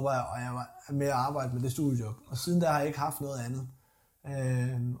nu stopper jeg, og jeg var med at arbejde med det studiejob, og siden der har jeg ikke haft noget andet,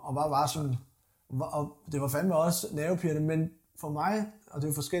 og var sådan, og det var fandme også nervepirrende, men for mig, og det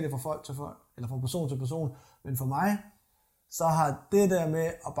er forskelligt fra folk til folk, eller fra person til person, men for mig, så har det der med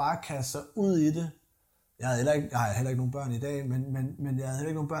at bare kaste sig ud i det, jeg har heller ikke nogen børn i dag, men jeg havde heller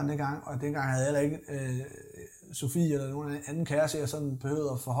ikke nogen børn dengang, og dengang havde jeg heller ikke Sofie eller nogen anden kæreste, jeg sådan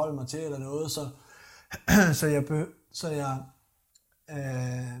behøvede at forholde mig til eller noget, så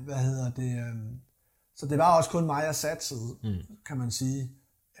det var også kun mig, jeg satsede, kan man sige.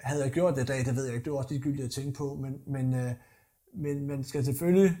 Havde jeg gjort det i dag, det ved jeg ikke, det var også ligegyldigt at tænke på, men man skal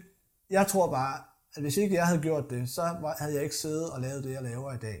selvfølgelig, jeg tror bare, at hvis ikke jeg havde gjort det, så havde jeg ikke siddet og lavet det, jeg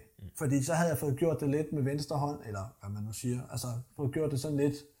laver i dag. Fordi så havde jeg fået gjort det lidt med venstre hånd, eller hvad man nu siger, altså fået gjort det sådan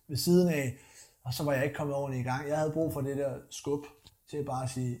lidt ved siden af, og så var jeg ikke kommet ordentligt i gang. Jeg havde brug for det der skub til bare at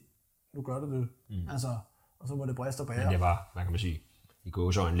sige, nu gør du det. Altså, og så må det briste og bære. Men det var, hvad kan man sige, i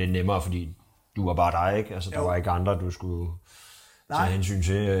gåseøjne lidt nemmere, fordi du var bare dig, ikke? Altså, der var ikke andre, du skulle tage hensyn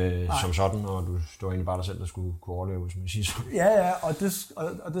til som sådan, og du var egentlig bare dig selv, der skulle kunne overleve, hvis man siger så. Ja,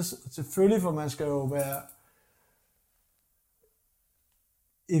 og det selvfølgelig, for man skal jo være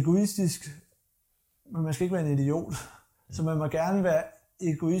egoistisk, men man skal ikke være en idiot. Så man må gerne være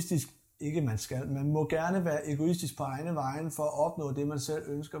egoistisk, man må gerne være egoistisk på egne vejen for at opnå det, man selv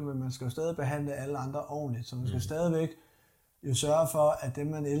ønsker, men man skal jo stadig behandle alle andre ordentligt. Så man skal stadigvæk jo sørge for, at dem,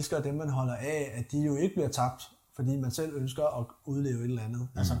 man elsker og dem, man holder af, at de jo ikke bliver tabt, fordi man selv ønsker at udleve et eller andet.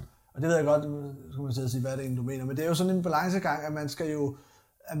 Altså, og det ved jeg godt, så kan man sidde og sige, hvad er det egentlig, du mener, men det er jo sådan en balancegang, at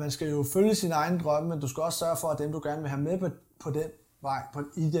man skal jo følge sin egen drømme, men du skal også sørge for, at dem, du gerne vil have med på den vej,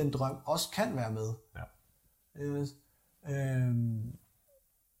 i den drøm, også kan være med. Ja.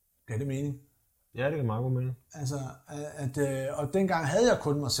 Gav det mening? Ja, det kan meget god mening. Altså, og dengang havde jeg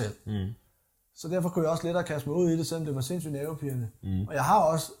kun mig selv. Så derfor kunne jeg også lettere kaste mig ud i det, selvom det var sindssygt nervepirrende. Og jeg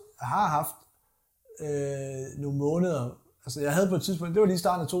har haft nogle måneder, altså jeg havde på et tidspunkt, det var lige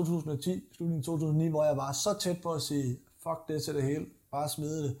starten af 2010, slutningen af 2009, hvor jeg var så tæt på at sige, fuck det til det hele, bare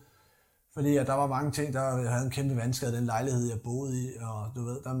smide det. Fordi at der var mange ting, jeg havde en kæmpe vandskade i den lejlighed, jeg boede i, og du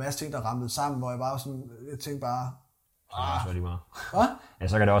ved, der var en masse ting, der ramlede sammen, hvor jeg bare sådan, jeg tænkte bare, så kan det også være lige meget. Hvad? Ja,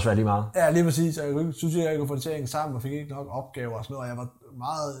 så kan det også være lige meget. Ja, lige præcis. Jeg synes, jeg kunne få det til at hænge sammen, og fik ikke nok opgaver og sådan noget, og jeg var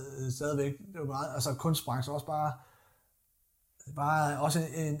meget stadigvæk, det var meget, altså kunstbranchen også bare også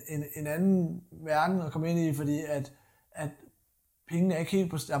en anden verden at komme ind i, fordi at pengene er ikke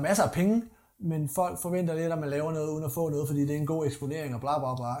helt på, der er masser af penge, men folk forventer lidt, at man laver noget uden at få noget, fordi det er en god eksponering og bla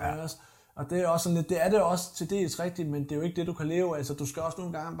bla bla. Ja. Og det er også sådan lidt, det er det også til dels rigtigt, men det er jo ikke det, du kan leve af. Altså, du skal også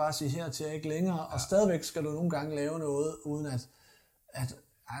nogle gange bare sige her til ikke længere, og stadigvæk skal du nogle gange lave noget, uden altså,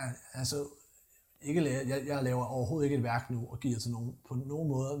 jeg laver overhovedet ikke et værk nu, og giver til nogen på nogen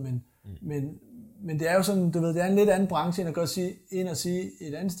måde, men det er jo sådan, du ved, det er en lidt anden branche, end at gå ind og sige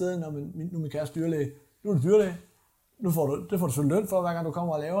et andet sted, når nu er min kæreste dyrlæge, nu er du dyrlæge, det får du selvfølgelig løn for, hver gang du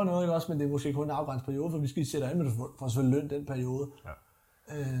kommer og laver noget, ikke også, men det er måske kun en afgrænset periode, for vi skal sætte ind, men du får selvfølgelig løn den periode. Ja.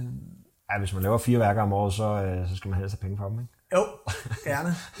 Ja, hvis man laver 4 værker om året, så skal man helst have penge for dem, ikke? Jo,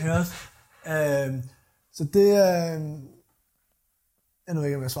 gerne. Så det er... jeg nu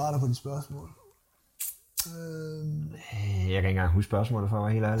ikke, om jeg svarer dig på de spørgsmål. Jeg kan ikke engang huske spørgsmålet, for at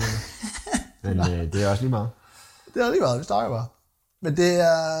være helt ærlig. Men det er også lige meget. Det er lige meget, vi snakker bare. Men det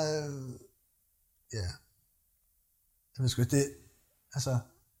er... ja. Jeg ved sgu ikke, det... altså...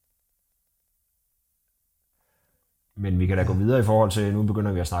 Men vi kan da gå videre i forhold til, nu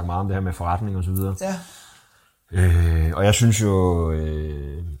begynder vi at snakke meget om det her med forretning og så videre. Ja. Og jeg synes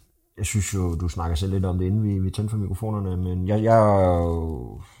jo, du snakker selv lidt om det, inden vi tændte for mikrofonerne, men jeg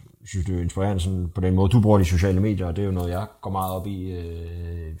synes, det er inspirerende sådan, på den måde, du bruger de sociale medier, og det er jo noget, jeg går meget op i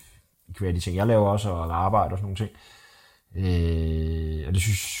hver de ting, jeg laver også, og arbejde og sådan nogle ting. Og det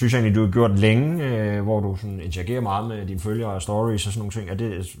synes jeg egentlig, du har gjort længe, hvor du sådan interagerer meget med dine følgere og stories og sådan nogle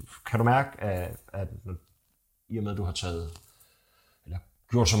ting. Kan du mærke, at i og med, at du har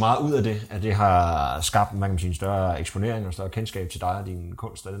gjort så meget ud af det, at det har skabt, man kan sige, en større eksponering og større kendskab til dig og din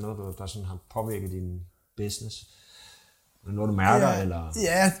kunst? Er det noget, der sådan har påvirket din business? Er det noget, du mærker? Ja, eller?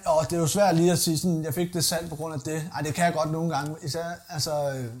 Ja, og det er jo svært lige at sige sådan, jeg fik det salg på grund af det. Ej, det kan jeg godt nogle gange.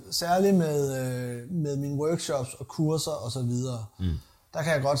 Særligt med mine workshops og kurser og så videre. Der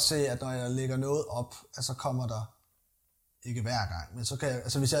kan jeg godt se, at når jeg lægger noget op, så kommer der, ikke hver gang, men så kan jeg,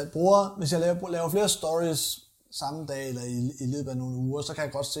 altså hvis jeg laver flere stories samme dag eller i løbet af nogle uger, så kan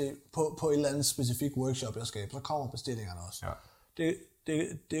jeg godt se på et eller andet specifikt workshop, jeg skal, så kommer bestillingerne også. Ja.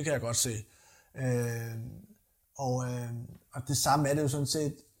 Det kan jeg godt se. Og det samme er det jo sådan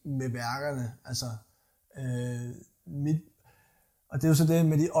set med værkerne. Altså, og det er jo så det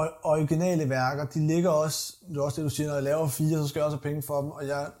med de originale værker, de ligger også, det er også det du siger, når jeg laver 4, så skal jeg også have penge for dem,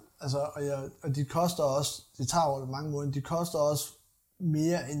 og de koster også, det tager jo mange måneder, de koster også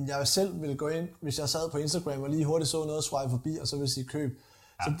mere, end jeg selv ville gå ind, hvis jeg sad på Instagram og lige hurtigt så noget, swipe forbi, og så ville sige køb.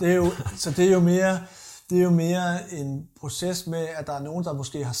 Ja. Så det er jo mere en proces med, at der er nogen, der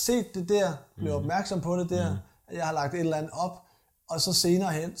måske har set det der, bliver opmærksom på det der, at jeg har lagt et eller andet op, og så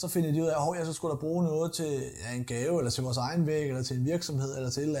senere hen, så finder de ud af, at jeg så skulle da bruge noget til en gave, eller til vores egen væg, eller til en virksomhed, eller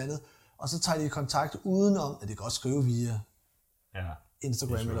til et eller andet, og så tager de kontakt udenom, at de kan godt skrive via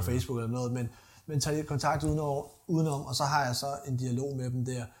Instagram eller Facebook eller noget, men tager de kontakt udenom, og så har jeg så en dialog med dem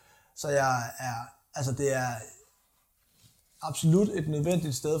der. Så det er absolut et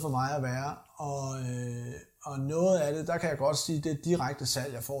nødvendigt sted for mig at være, og noget af det, der kan jeg godt sige, det er direkte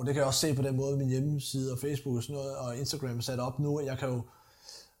salg, jeg får. Det kan jeg også se på den måde, min hjemmeside og Facebook og sådan noget, og Instagram er sat op nu. Jeg kan jo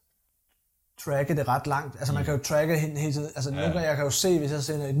tracke det ret langt. Altså man kan jo tracke hele tiden. Altså nogle gange, jeg kan jo se, hvis jeg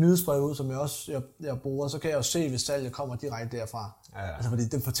sender et nyhedsbrev ud, som jeg bruger, så kan jeg jo se, hvis salget kommer direkte derfra. Ja. Altså fordi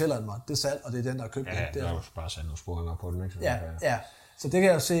det fortæller mig, det salg, og det er den, der har købt det. Ja, det er jo bare sat nogle sporinger på den, ikke? Ja. Så det kan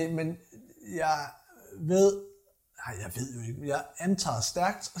jeg jo se, men jeg ved jo ikke, jeg antager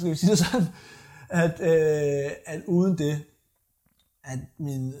stærkt, skal vi sige det sådan, at uden det, at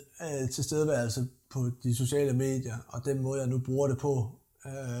min tilstedeværelse på de sociale medier, og den måde, jeg nu bruger det på,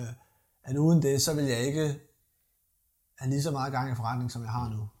 at uden det, så vil jeg ikke have lige så meget gang i forretning, som jeg har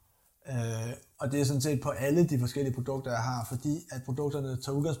nu. Og det er sådan set på alle de forskellige produkter, jeg har, fordi at produkterne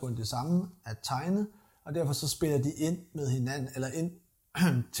tager udgangspunkt i det samme, at tegne, og derfor så spiller de ind med hinanden, eller ind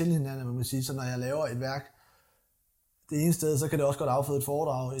til hinanden, man må sige. Så når jeg laver et værk det ene sted, så kan det også godt afføde et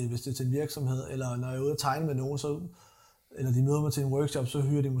foredrag, hvis det er til en virksomhed, eller når jeg er ude at tegne med nogen, så, eller de møder mig til en workshop, så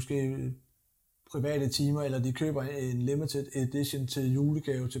hyrer de måske private timer, eller de køber en limited edition til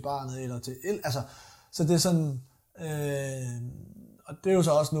julegave til barnet, eller til altså, så det er sådan, og det er jo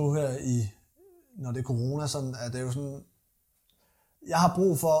så også nu her når det er corona, sådan, at det er jo sådan, jeg har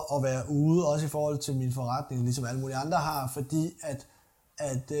brug for at være ude, også i forhold til min forretning, ligesom alle mulige andre har, fordi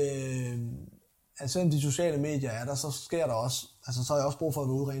at selvom de sociale medier er der, så sker der også, altså så har jeg også brug for at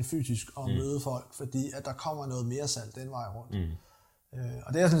være ude rent fysisk og møde folk, fordi at der kommer noget mere salg den vej rundt.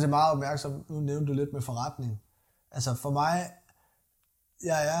 Og det er jeg sådan set meget opmærksom, nu nævnte du lidt med forretning. Altså for mig,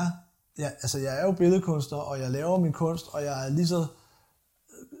 jeg er jo billedkunstner, og jeg laver min kunst, og jeg er lige så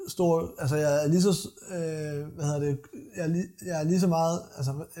stor, altså jeg er lige så, jeg er lige så meget,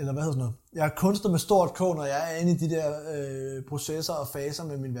 altså, eller hvad hedder sådan noget, jeg er kunstner med stort K, når jeg er inde i de der processer og faser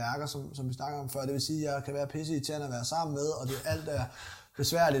med mine værker, som vi snakker om før. Det vil sige, at jeg kan være pisseirriterende at være sammen med, og det alt er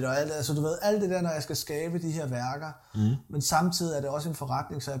besværligt, og alt, altså du ved, alt det der, når jeg skal skabe de her værker, men samtidig er det også en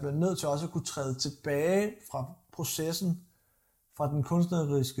forretning, så jeg bliver nødt til også at kunne træde tilbage fra processen, fra den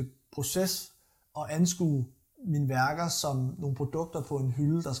kunstneriske proces, og anskue mine værker som nogle produkter på en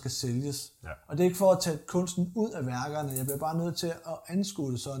hylde, der skal sælges. Ja. Og det er ikke for at tage kunsten ud af værkerne, jeg bliver bare nødt til at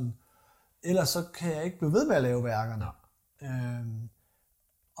anskue det sådan, ellers så kan jeg ikke blive ved med at lave værkerne. Ja.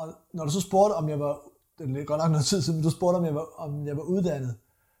 Og når du så spurgte, om jeg var, det er godt nok noget tid siden, men du spurgte, om jeg var uddannet,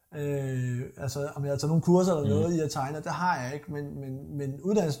 altså om jeg havde taget nogle kurser eller noget i at tegne, det har jeg ikke, men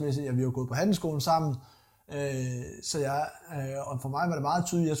uddannelsesmæssigt, vi har jo gået på handelsskolen sammen, så og for mig var det meget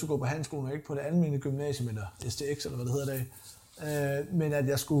tydeligt, at jeg skulle gå på handelsskolen og ikke på det almindelige gymnasium, eller STX, eller hvad det hedder i dag, men at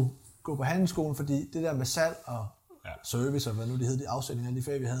jeg skulle gå på handelsskolen, fordi det der med salg og service, og hvad nu det hed, de afsætninger af de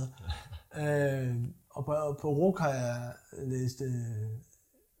fag, vi havde, og på RUC har jeg læst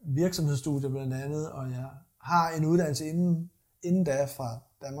virksomhedsstudier blandt andet, og jeg har en uddannelse inden da fra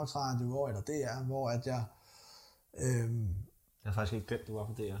Danmarks Radio, eller DR, hvor at jeg... Jeg har faktisk ikke glemt, du var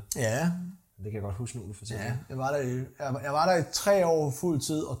på DR. Ja. Det kan jeg godt huske nu, du fortæller. Ja, jeg var der i 3 år fuld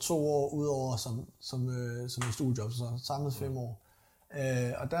tid, og 2 år udover som en studiejob, så samlet 5 år.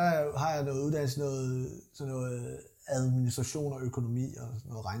 Og der har jeg noget uddannelse, noget administration og økonomi, og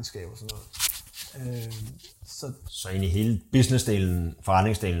noget regnskab og sådan noget. Så egentlig hele businessdelen,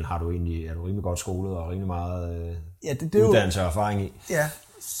 forretningsdelen, er du rimelig godt skolet og rimelig meget uddannelse og erfaring i? Ja,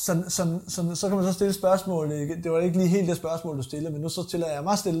 så kan man så stille spørgsmål. Det var ikke lige helt det spørgsmål, du stillede, men nu så tillader jeg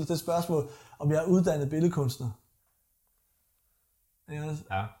mig at stille det spørgsmål, om jeg er uddannet billedkunstner.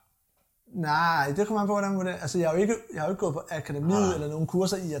 Ja. Nej, det kommer an på, hvordan man det. Altså, jeg har jo ikke gået på akademiet eller nogle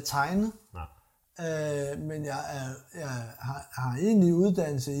kurser i at tegne. Men jeg har egentlig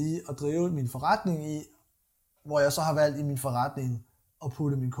uddannelse i at drive min forretning i, hvor jeg så har valgt i min forretning at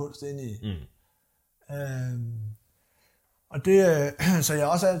putte min kunst ind i. Og det, så jeg er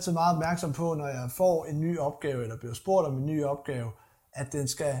også altid meget opmærksom på, når jeg får en ny opgave, eller bliver spurgt om en ny opgave, at den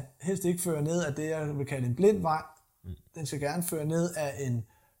skal helst ikke føre ned af det, jeg vil kalde en blind vej. Den skal gerne føre ned af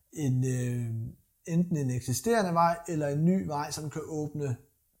enten en eksisterende vej, eller en ny vej, som kan åbne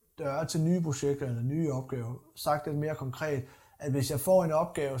døre til nye projekter eller nye opgaver. Sagt lidt mere konkret, at hvis jeg får en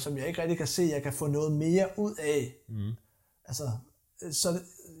opgave, som jeg ikke rigtig kan se, jeg kan få noget mere ud af, altså, så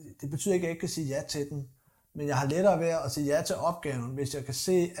det betyder ikke, at jeg ikke kan sige ja til den, men jeg har lettere ved at sige ja til opgaven, hvis jeg kan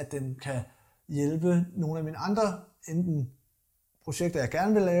se, at den kan hjælpe nogle af mine andre, enten projekter, jeg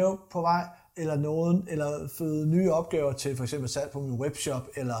gerne vil lave på vej, eller føde nye opgaver til for eksempel salg på min webshop,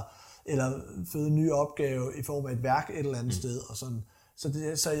 eller føde nye opgaver i form af et værk et eller andet sted, og sådan.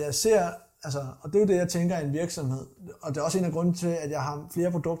 Så jeg ser, altså, og det er jo det, jeg tænker i en virksomhed, og det er også en af grunden til, at jeg har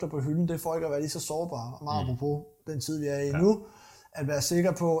flere produkter på hylden, det er for ikke at være lige så sårbare, og meget apropos den tid, vi er i nu, at være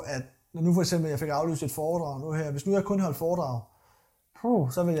sikker på, at når nu for eksempel jeg fik aflyst et foredrag nu her, hvis nu jeg kun holdt foredrag,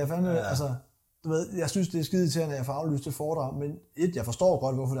 så vil jeg fandme, altså, du ved, jeg synes, det er skide irriterende, at jeg får aflyst et foredrag, men jeg forstår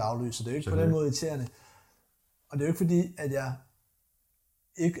godt, hvorfor det er aflyst, så det er jo ikke på den måde irriterende. Og det er jo ikke fordi, at jeg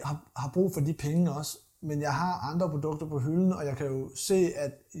ikke har brug for de penge også, men jeg har andre produkter på hylden, og jeg kan jo se,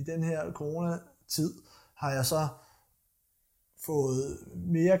 at i den her coronatid har jeg så fået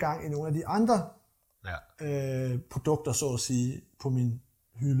mere gang i nogle af de andre produkter, så at sige, på min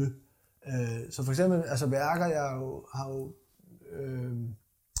hylde. Så for eksempel, altså værker, jeg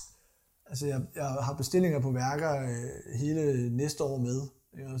har bestillinger på værker hele næste år med,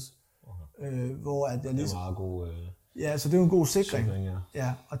 ikke også? Okay. Hvor at jeg det er meget god. Ja, så det er jo en god sikring.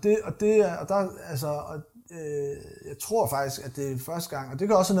 Ja, jeg tror faktisk, at det er første gang, og det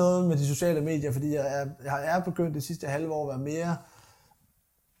gør også noget med de sociale medier, fordi jeg er begyndt det sidste halve år at være mere.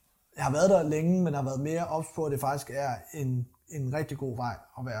 Jeg har været der længe, men har været mere ops på, at det faktisk er en rigtig god vej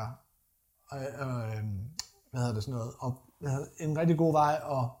at være. En rigtig god vej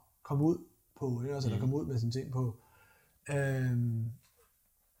at komme ud på, eller komme ud med sine ting på.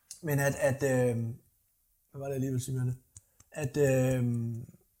 Men hvad var det alligevel, sige med det?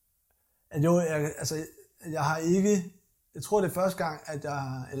 Jeg har ikke, jeg tror det er første gang,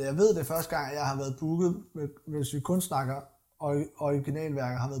 jeg ved det er første gang, at jeg har været booket, hvis vi kun snakker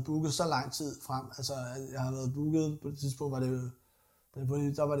originalværker, har været booket så lang tid frem. Altså, jeg har været booket, på det tidspunkt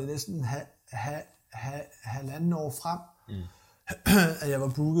der var det næsten halvanden år frem, at jeg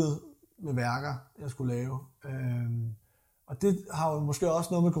var booket med værker, jeg skulle lave. Og det har jo måske også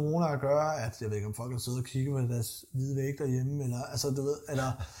noget med corona at gøre, at jeg ved ikke, om folk har siddet og kigget med deres hvide væg derhjemme, men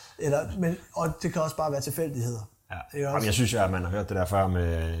det kan også bare være tilfældigheder. Ja. Jamen, jeg synes jo, at man har hørt det der før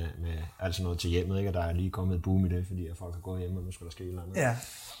med altså noget til hjemmet, ikke? Og der er lige kommet et boom i det, fordi at folk har gået hjemme, og nu skal der ske et eller andet. Ja,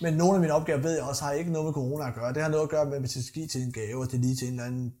 men nogle af mine opgaver, ved jeg også, har ikke noget med corona at gøre. Det har noget at gøre med, at hvis jeg skal give til en gave, og det er lige til en eller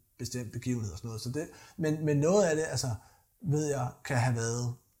anden bestemt begivenhed og sådan noget. Så det, men noget af det, altså, ved jeg, kan have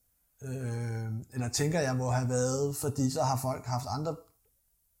været, eller tænker jeg må have været, fordi så har folk haft andre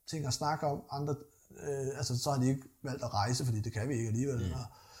ting at snakke om, så har de ikke valgt at rejse, fordi det kan vi ikke alligevel.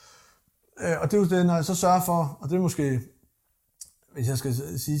 Og det er jo det, når jeg så sørger for, og det er måske, hvis jeg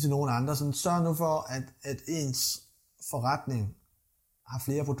skal sige til nogen andre, sådan, sørg nu for, at ens forretning har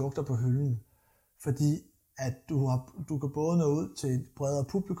flere produkter på hylden, fordi at du kan både nå ud til et bredere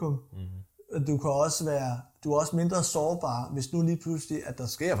publikum, du kan også du er også mindre sårbar, hvis nu lige pludselig, at der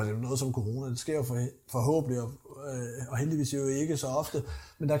sker for eksempel noget som corona, det sker jo forhåbentlig, og heldigvis jo ikke så ofte,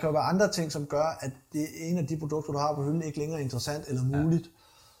 men der kan jo være andre ting, som gør, at det en af de produkter, du har på hylden, ikke længere er interessant eller muligt.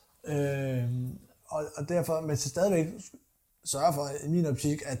 Og derfor, men så stadigvæk sørge for, i min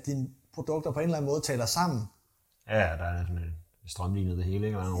optik, at dine produkter på en eller anden måde taler sammen. Ja, der er sådan en strømlignet det hele,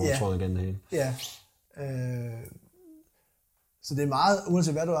 ikke? Der er en hovedtråd igen det hele. Ja. Så det er meget,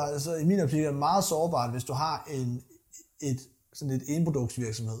 uanset hvad du har, så i min optik er det meget sårbart, hvis du har sådan et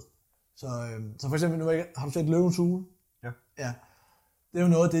enproduktsvirksomhed. Så for eksempel, har du set Løvens Hule? Ja. Det er jo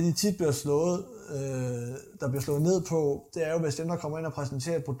noget af det, de tit bliver slået, der bliver slået ned på, det er jo, hvis dem, der kommer ind og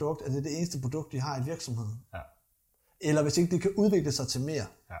præsenterer et produkt, at det er det eneste produkt, de har i virksomheden. Ja. Eller hvis ikke det kan udvikle sig til mere.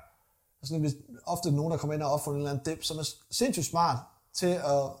 Ja. Altså, hvis ofte nogen, der kommer ind og opfundet en eller anden dip, som er sindssygt smart til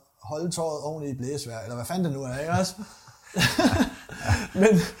at holde tøjet ordentligt i blæsvejr, eller hvad fanden det nu er, ikke også?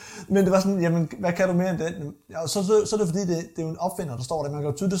 men det var sådan, jamen, hvad kan du mere end den? Ja, så er det fordi, det er jo en opfinder, der står der. Man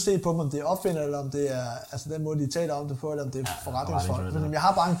kan jo tydeligt se på dem, om det er opfinder, eller om det er altså den måde, de taler om det på, eller om det er forretningsfolk. Men jeg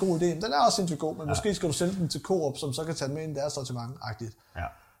har bare en god idé. Den er også sindssygt god, men måske skal du sælge den til Coop, som så kan tage den med ind i deres sortiment-agtigt. Ja.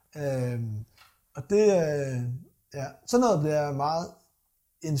 Og det, sådan noget bliver jeg meget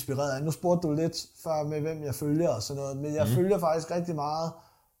inspireret af. Nu spurgte du lidt før med, hvem jeg følger og sådan noget, men jeg følger faktisk rigtig meget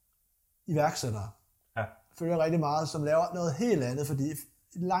iværksættere. Følger rigtig meget, som laver noget helt andet, fordi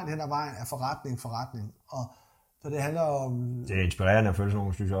langt hen ad vejen er forretning. Og så det handler om... Det er inspirerende at følge sådan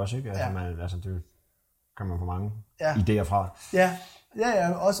nogle, synes jeg også, ikke? Altså, det kan man få mange idéer fra.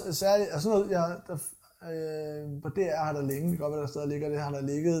 Ja, også særligt, altså noget, på DR har der længe, det kan godt være, der stadig ligger det, har der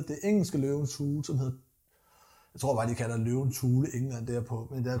ligget det engelske Løvens Hule, som hedder, jeg tror bare, de kalder Løvens Hule, England derpå,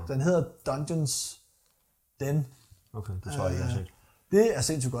 men den hedder Dungeons Den. Okay, det tror jeg ikke, jeg har set. Det er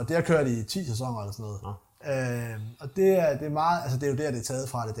sindssygt godt. Det har kørt i 10 sæsoner eller sådan noget. Og det er meget, altså det er jo der, det er taget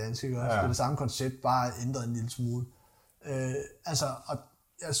fra det danske, ikke? Det er det samme koncept, bare ændret en lille smule. Og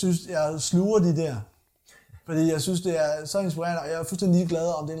jeg synes, jeg sluger de der, fordi jeg synes, det er så inspirerende, og jeg er fuldstændig ligeglad,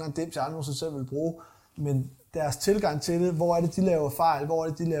 om det er en eller anden dims, jeg aldrig nogensinde selv vil bruge, men deres tilgang til det, hvor er det, de laver fejl, hvor er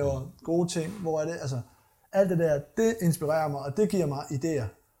det, de laver gode ting, hvor er det, altså alt det der, det inspirerer mig, og det giver mig idéer.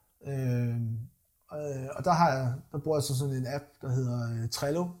 Og der bruger jeg så sådan en app, der hedder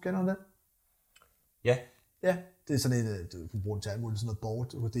Trello. Kender du den? Ja. Ja, det er sådan et, du kan bruge den til alt muligt, sådan noget board,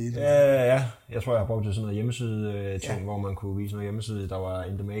 du kan dele. Ja. Jeg tror, jeg har brugt det sådan noget hjemmeside-ting, hvor man kunne vise noget hjemmeside, der var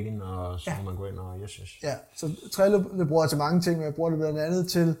in the making, og så kunne man gå ind og yes. Ja, så Trello, det bruger jeg til mange ting, men jeg bruger det blandt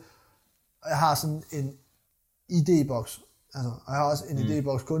andet til, jeg har sådan en idéboks, Altså, og jeg har også en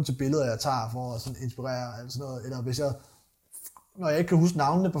idéboks kun til billeder, jeg tager for at sådan inspirere eller sådan noget. Eller hvis jeg, når jeg ikke kan huske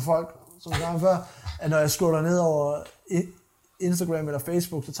navnene på folk, som jeg før, at når jeg scroller ned over Instagram eller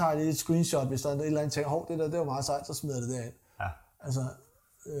Facebook, så tager jeg lige et screenshot, hvis der er et eller andet, tænker, det der, det var meget sejt, så smider jeg det derind. Ja. Altså,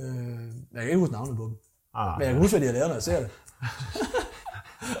 jeg kan ikke huske navnene på dem. Men jeg kan huske, hvad de har lavet, når jeg ser det.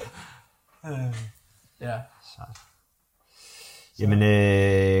 Ja. Sejt. Jamen,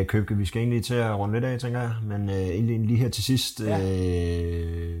 Købke, vi skal egentlig til at runde lidt af, tænker jeg. Men egentlig lige her til sidst,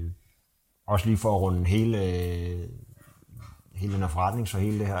 også lige for at runde hele den her forretning, så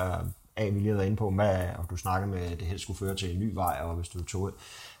hele det her af, vi lige har været inde på, og du snakker med, at det helst skulle føre til en ny vej, og hvis du tog ud.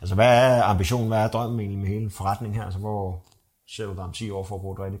 Altså, hvad er ambitionen, hvad er drømmen egentlig med hele forretningen her? Altså, hvor ser du dig om 10 år for at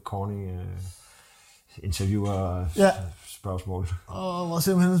bruge et rigtig corny interviewer spørgsmål? Hvor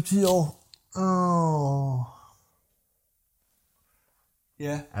ser man om 10 år?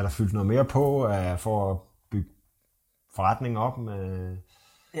 Ja. Er der fyldt noget mere på for at bygge forretningen op?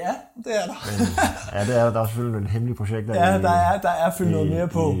 Ja, det er der. Men, det er der er selvfølgelig et hemmeligt projekt. Der er fyldt noget mere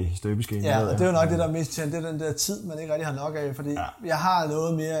på. I støbeskeen. Ja, og det er jo nok det, der er mest til. Det er den der tid, man ikke rigtig har nok af. Fordi jeg har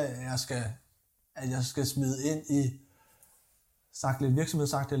noget mere, jeg skal smide ind i, sagt lidt virksomhed,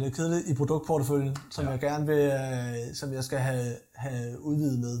 sagt det lidt kedeligt, i produktporteføljen, som jeg gerne vil, som jeg skal have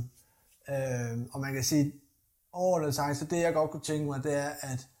udvidet med. Og man kan sige, overordnet sagt, så det jeg godt kunne tænke mig, det er,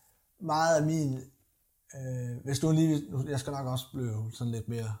 at meget af min, hvis du lige, jeg skal nok også blive sådan lidt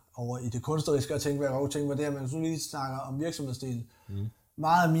mere over i det kunstneriske, og tænke, hvad jeg godt kunne tænke mig, det er, men hvis du lige snakker om virksomhedsdelen,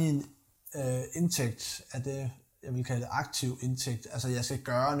 meget af min indtægt er det, jeg vil kalde aktiv indtægt, altså jeg skal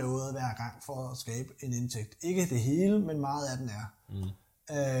gøre noget hver gang for at skabe en indtægt. Ikke det hele, men meget af den er.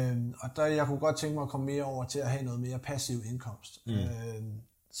 Og der jeg kunne godt tænke mig at komme mere over til at have noget mere passiv indkomst,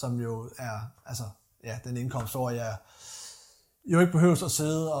 som jo er, altså den indkomst, hvor jeg jo ikke behøver at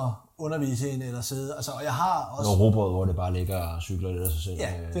sidde og undervise en eller sidde, altså, og jeg har også... Noget robot, hvor det bare ligger og cykler lidt af sig selv.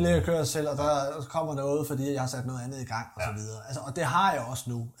 Ja, det ligger og kører sig selv, og der kommer noget, fordi jeg har sat noget andet i gang, og så videre. Altså, og det har jeg også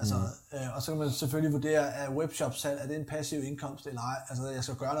nu. Altså, og så kan man selvfølgelig vurdere, at webshop-salg, er det en passiv indkomst eller ej? Altså, jeg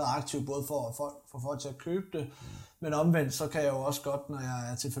skal gøre noget aktivt, både for folk til at købe det, men omvendt, så kan jeg jo også godt, når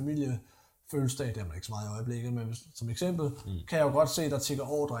jeg er til familiefødselsdag, det er man ikke så meget i øjeblikket, men som eksempel, kan jeg jo godt se, der tikker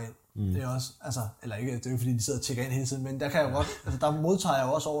ordre ind. Det er også, altså, eller ikke, det er jo fordi, de sidder og tjekker ind hele tiden, men der kan jeg jo godt, altså, der modtager jeg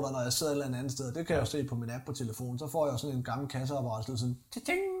jo også ordre, når jeg sidder et eller andet sted. Det kan jeg jo se på min app på telefonen. Så får jeg jo sådan en gammel kasseapparat, sådan, ting,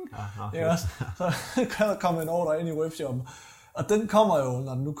 det er også, så kan der komme en ordre ind i webshoppen. Og den kommer jo,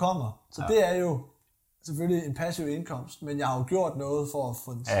 når den nu kommer. Så det er jo selvfølgelig en passiv indkomst, men jeg har jo gjort noget for at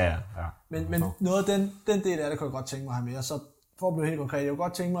få den. Men noget af den del af det, kan jeg godt tænke mig at have mere. Så for at blive helt konkret, jeg kunne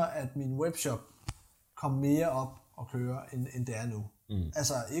godt tænke mig, at min webshop kom mere op og køre, end det er nu.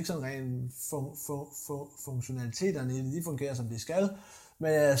 Altså ikke sådan rent funktionaliteterne i det, de fungerer som de skal,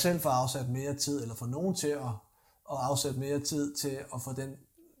 men jeg selv får afsat mere tid, eller får nogen til at afsætte mere tid til at få den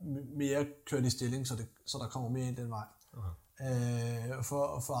mere kørt i stilling, så der kommer mere ind den vej.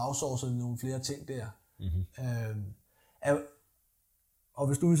 For at få outsourcet nogle flere ting der. Og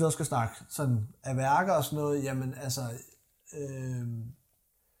hvis du så skal snakke sådan af værker og sådan noget, jamen altså,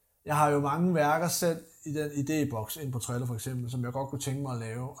 jeg har jo mange værker selv i den idéboks ind på Trello for eksempel, som jeg godt kunne tænke mig at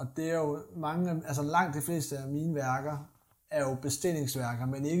lave. Og det er jo mange, altså langt de fleste af mine værker er jo bestillingsværker,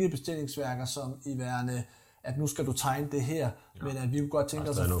 men ikke bestillingsværker som i værende, at nu skal du tegne det her, men at vi kunne godt tænke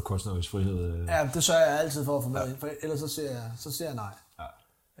os... Der er noget kunstnerisk frihed. Ja, det sørger jeg altid for at få med ind, for ellers så ser jeg nej.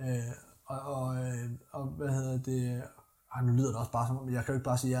 Og hvad hedder det... Nu lyder det også bare som om, jeg kan jo ikke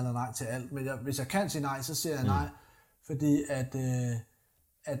bare sige ja eller nej til alt, men hvis jeg kan sige nej, så siger jeg nej, fordi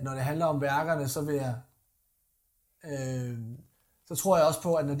at når det handler om værkerne, så vil jeg, så tror jeg også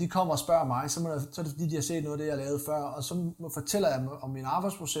på, at når de kommer og spørger mig, så er det fordi, de har set noget af det, jeg lavede før, og så fortæller jeg dem om min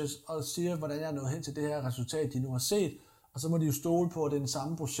arbejdsproces, og siger, hvordan jeg er nået hen til det her resultat, de nu har set, og så må de jo stole på, at det er den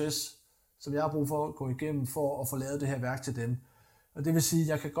samme proces, som jeg har brug for at gå igennem, for at få lavet det her værk til dem. Og det vil sige, at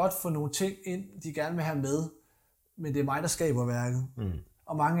jeg kan godt få nogle ting ind, de gerne vil have med, men det er mig, der skaber værket.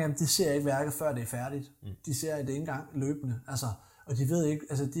 Og mange af dem, de ser ikke værket, før det er færdigt. De ser det ikke engang løbende, altså. Og de ved ikke,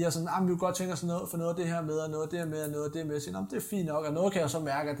 altså de er sådan, vi vil godt tænke os noget, for noget af det her med, og noget af det her med, og noget af det med. Så det er fint nok, og noget kan jeg så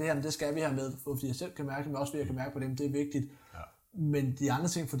mærke, at det her, det skal vi have med, fordi jeg selv kan mærke det, men også fordi jeg kan mærke på dem, det er vigtigt. Men de andre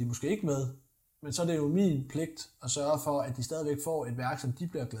ting får de måske ikke med. Men så er det jo min pligt at sørge for, at de stadigvæk får et værk, som de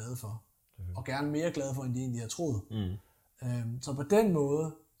bliver glade for. Og gerne mere glade for, end de egentlig har troet. Så på den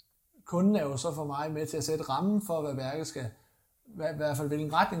måde, kunden er jo så for mig med til at sætte rammen for, hvad værket skal, i hvert fald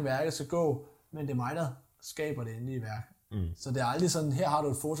hvilken retning værket skal gå, men det er mig, der skaber det endelige værk. Så det er aldrig sådan, her har du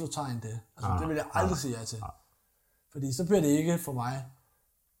et fototegn det. Altså, det vil jeg aldrig sige ja til. Fordi så bliver det ikke for mig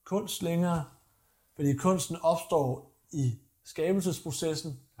kunst længere, fordi kunsten opstår i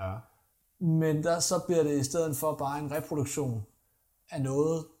skabelsesprocessen, Men så bliver det i stedet for bare en reproduktion af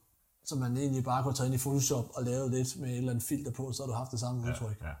noget, som man egentlig bare kunne tage ind i Photoshop og lave lidt med et eller andet filter på, så har du haft det samme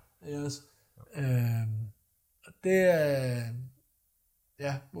udtryk. Ja. Yes. Det er...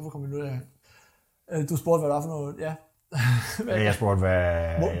 Ja, hvorfor kom vi nu der? Du spurgte, hvad der var for noget. Ja. Jeg spurgte,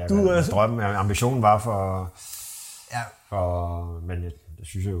 hvad drømmen, ambitionen var for... Ja. Men det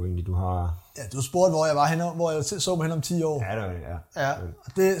synes jeg jo egentlig, du har... Ja, du spurgte, hvor jeg var henne, hvor jeg så mig hen om 10 år. Ja, det var det, ja. Ja,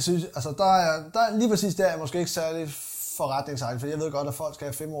 og det synes jeg, altså der er lige præcis der er jeg måske ikke særlig forretningsagtig, for jeg ved godt, at folk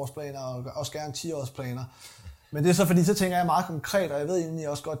skal have 5-årsplaner og også gerne 10-årsplaner. Men det er så fordi, så tænker jeg meget konkret, og jeg ved egentlig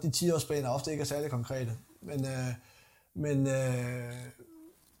også godt, at de 10-årsplaner ofte ikke er særlig konkrete.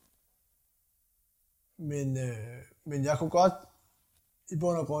 Men jeg kunne godt, i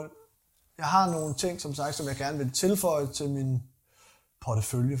bund og grund, jeg har nogle ting, som sagt, som jeg gerne vil tilføje til min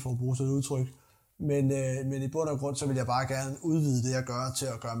portefølje, for at bruge sådan et udtryk. Men i bund og grund, så vil jeg bare gerne udvide det, jeg gør, til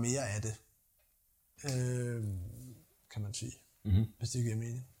at gøre mere af det. Kan man sige. Mm-hmm. Hvis det giver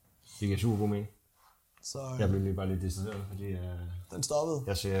mening. Det giver super god mening. Så, jeg blev lige bare lidt distraheret, fordi den stoppede.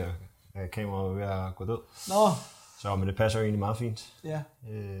 Jeg ser, at kameraet er ved at gå død. Nå. Så, men det passer jo egentlig meget fint. Ja.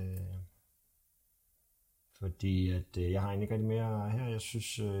 Fordi at, jeg har egentlig ikke rigtig mere her. Jeg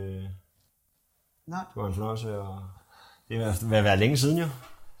synes, Nej. Det var en fornøjelse. Og det vil være længe siden jo.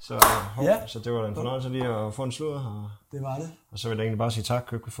 Så det var en fornøjelse lige at få en sludder. Og det var det. Og så vil jeg egentlig bare sige tak,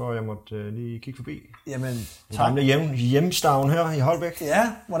 Købke, for at jeg måtte lige kigge forbi. Jamen, tak. Hjemstavn her i Holbæk.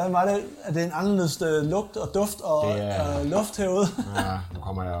 Ja, hvordan var det? Er det en anderledes lugt og duft og luft herude? Ja, nu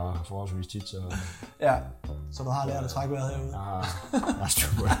kommer jeg forholdsvis tit. Så... Ja, så du har lært at trække vejret herude. Jeg er styr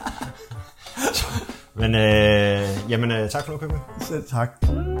på det. Men tak for nu, Købke. Selv tak.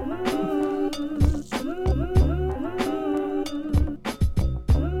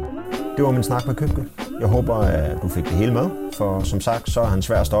 Det var min snak med Købke. Jeg håber, at du fik det hele med, for som sagt, så er han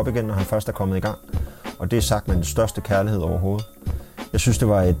svær at stoppe igen, når han først er kommet i gang. Og det er sagt med den største kærlighed overhovedet. Jeg synes, det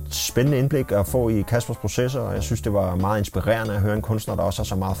var et spændende indblik at få i Kaspers processer, og jeg synes, det var meget inspirerende at høre en kunstner, der også har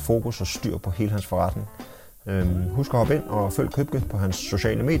så meget fokus og styr på hele hans forretning. Husk at hoppe ind og følg Købke på hans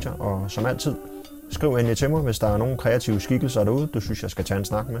sociale medier, og som altid, skriv endelig til mig, hvis der er nogle kreative skikkelser derude, du synes, jeg skal tage en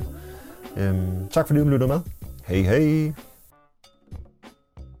snak med. Tak fordi du lyttede med. Hej hej!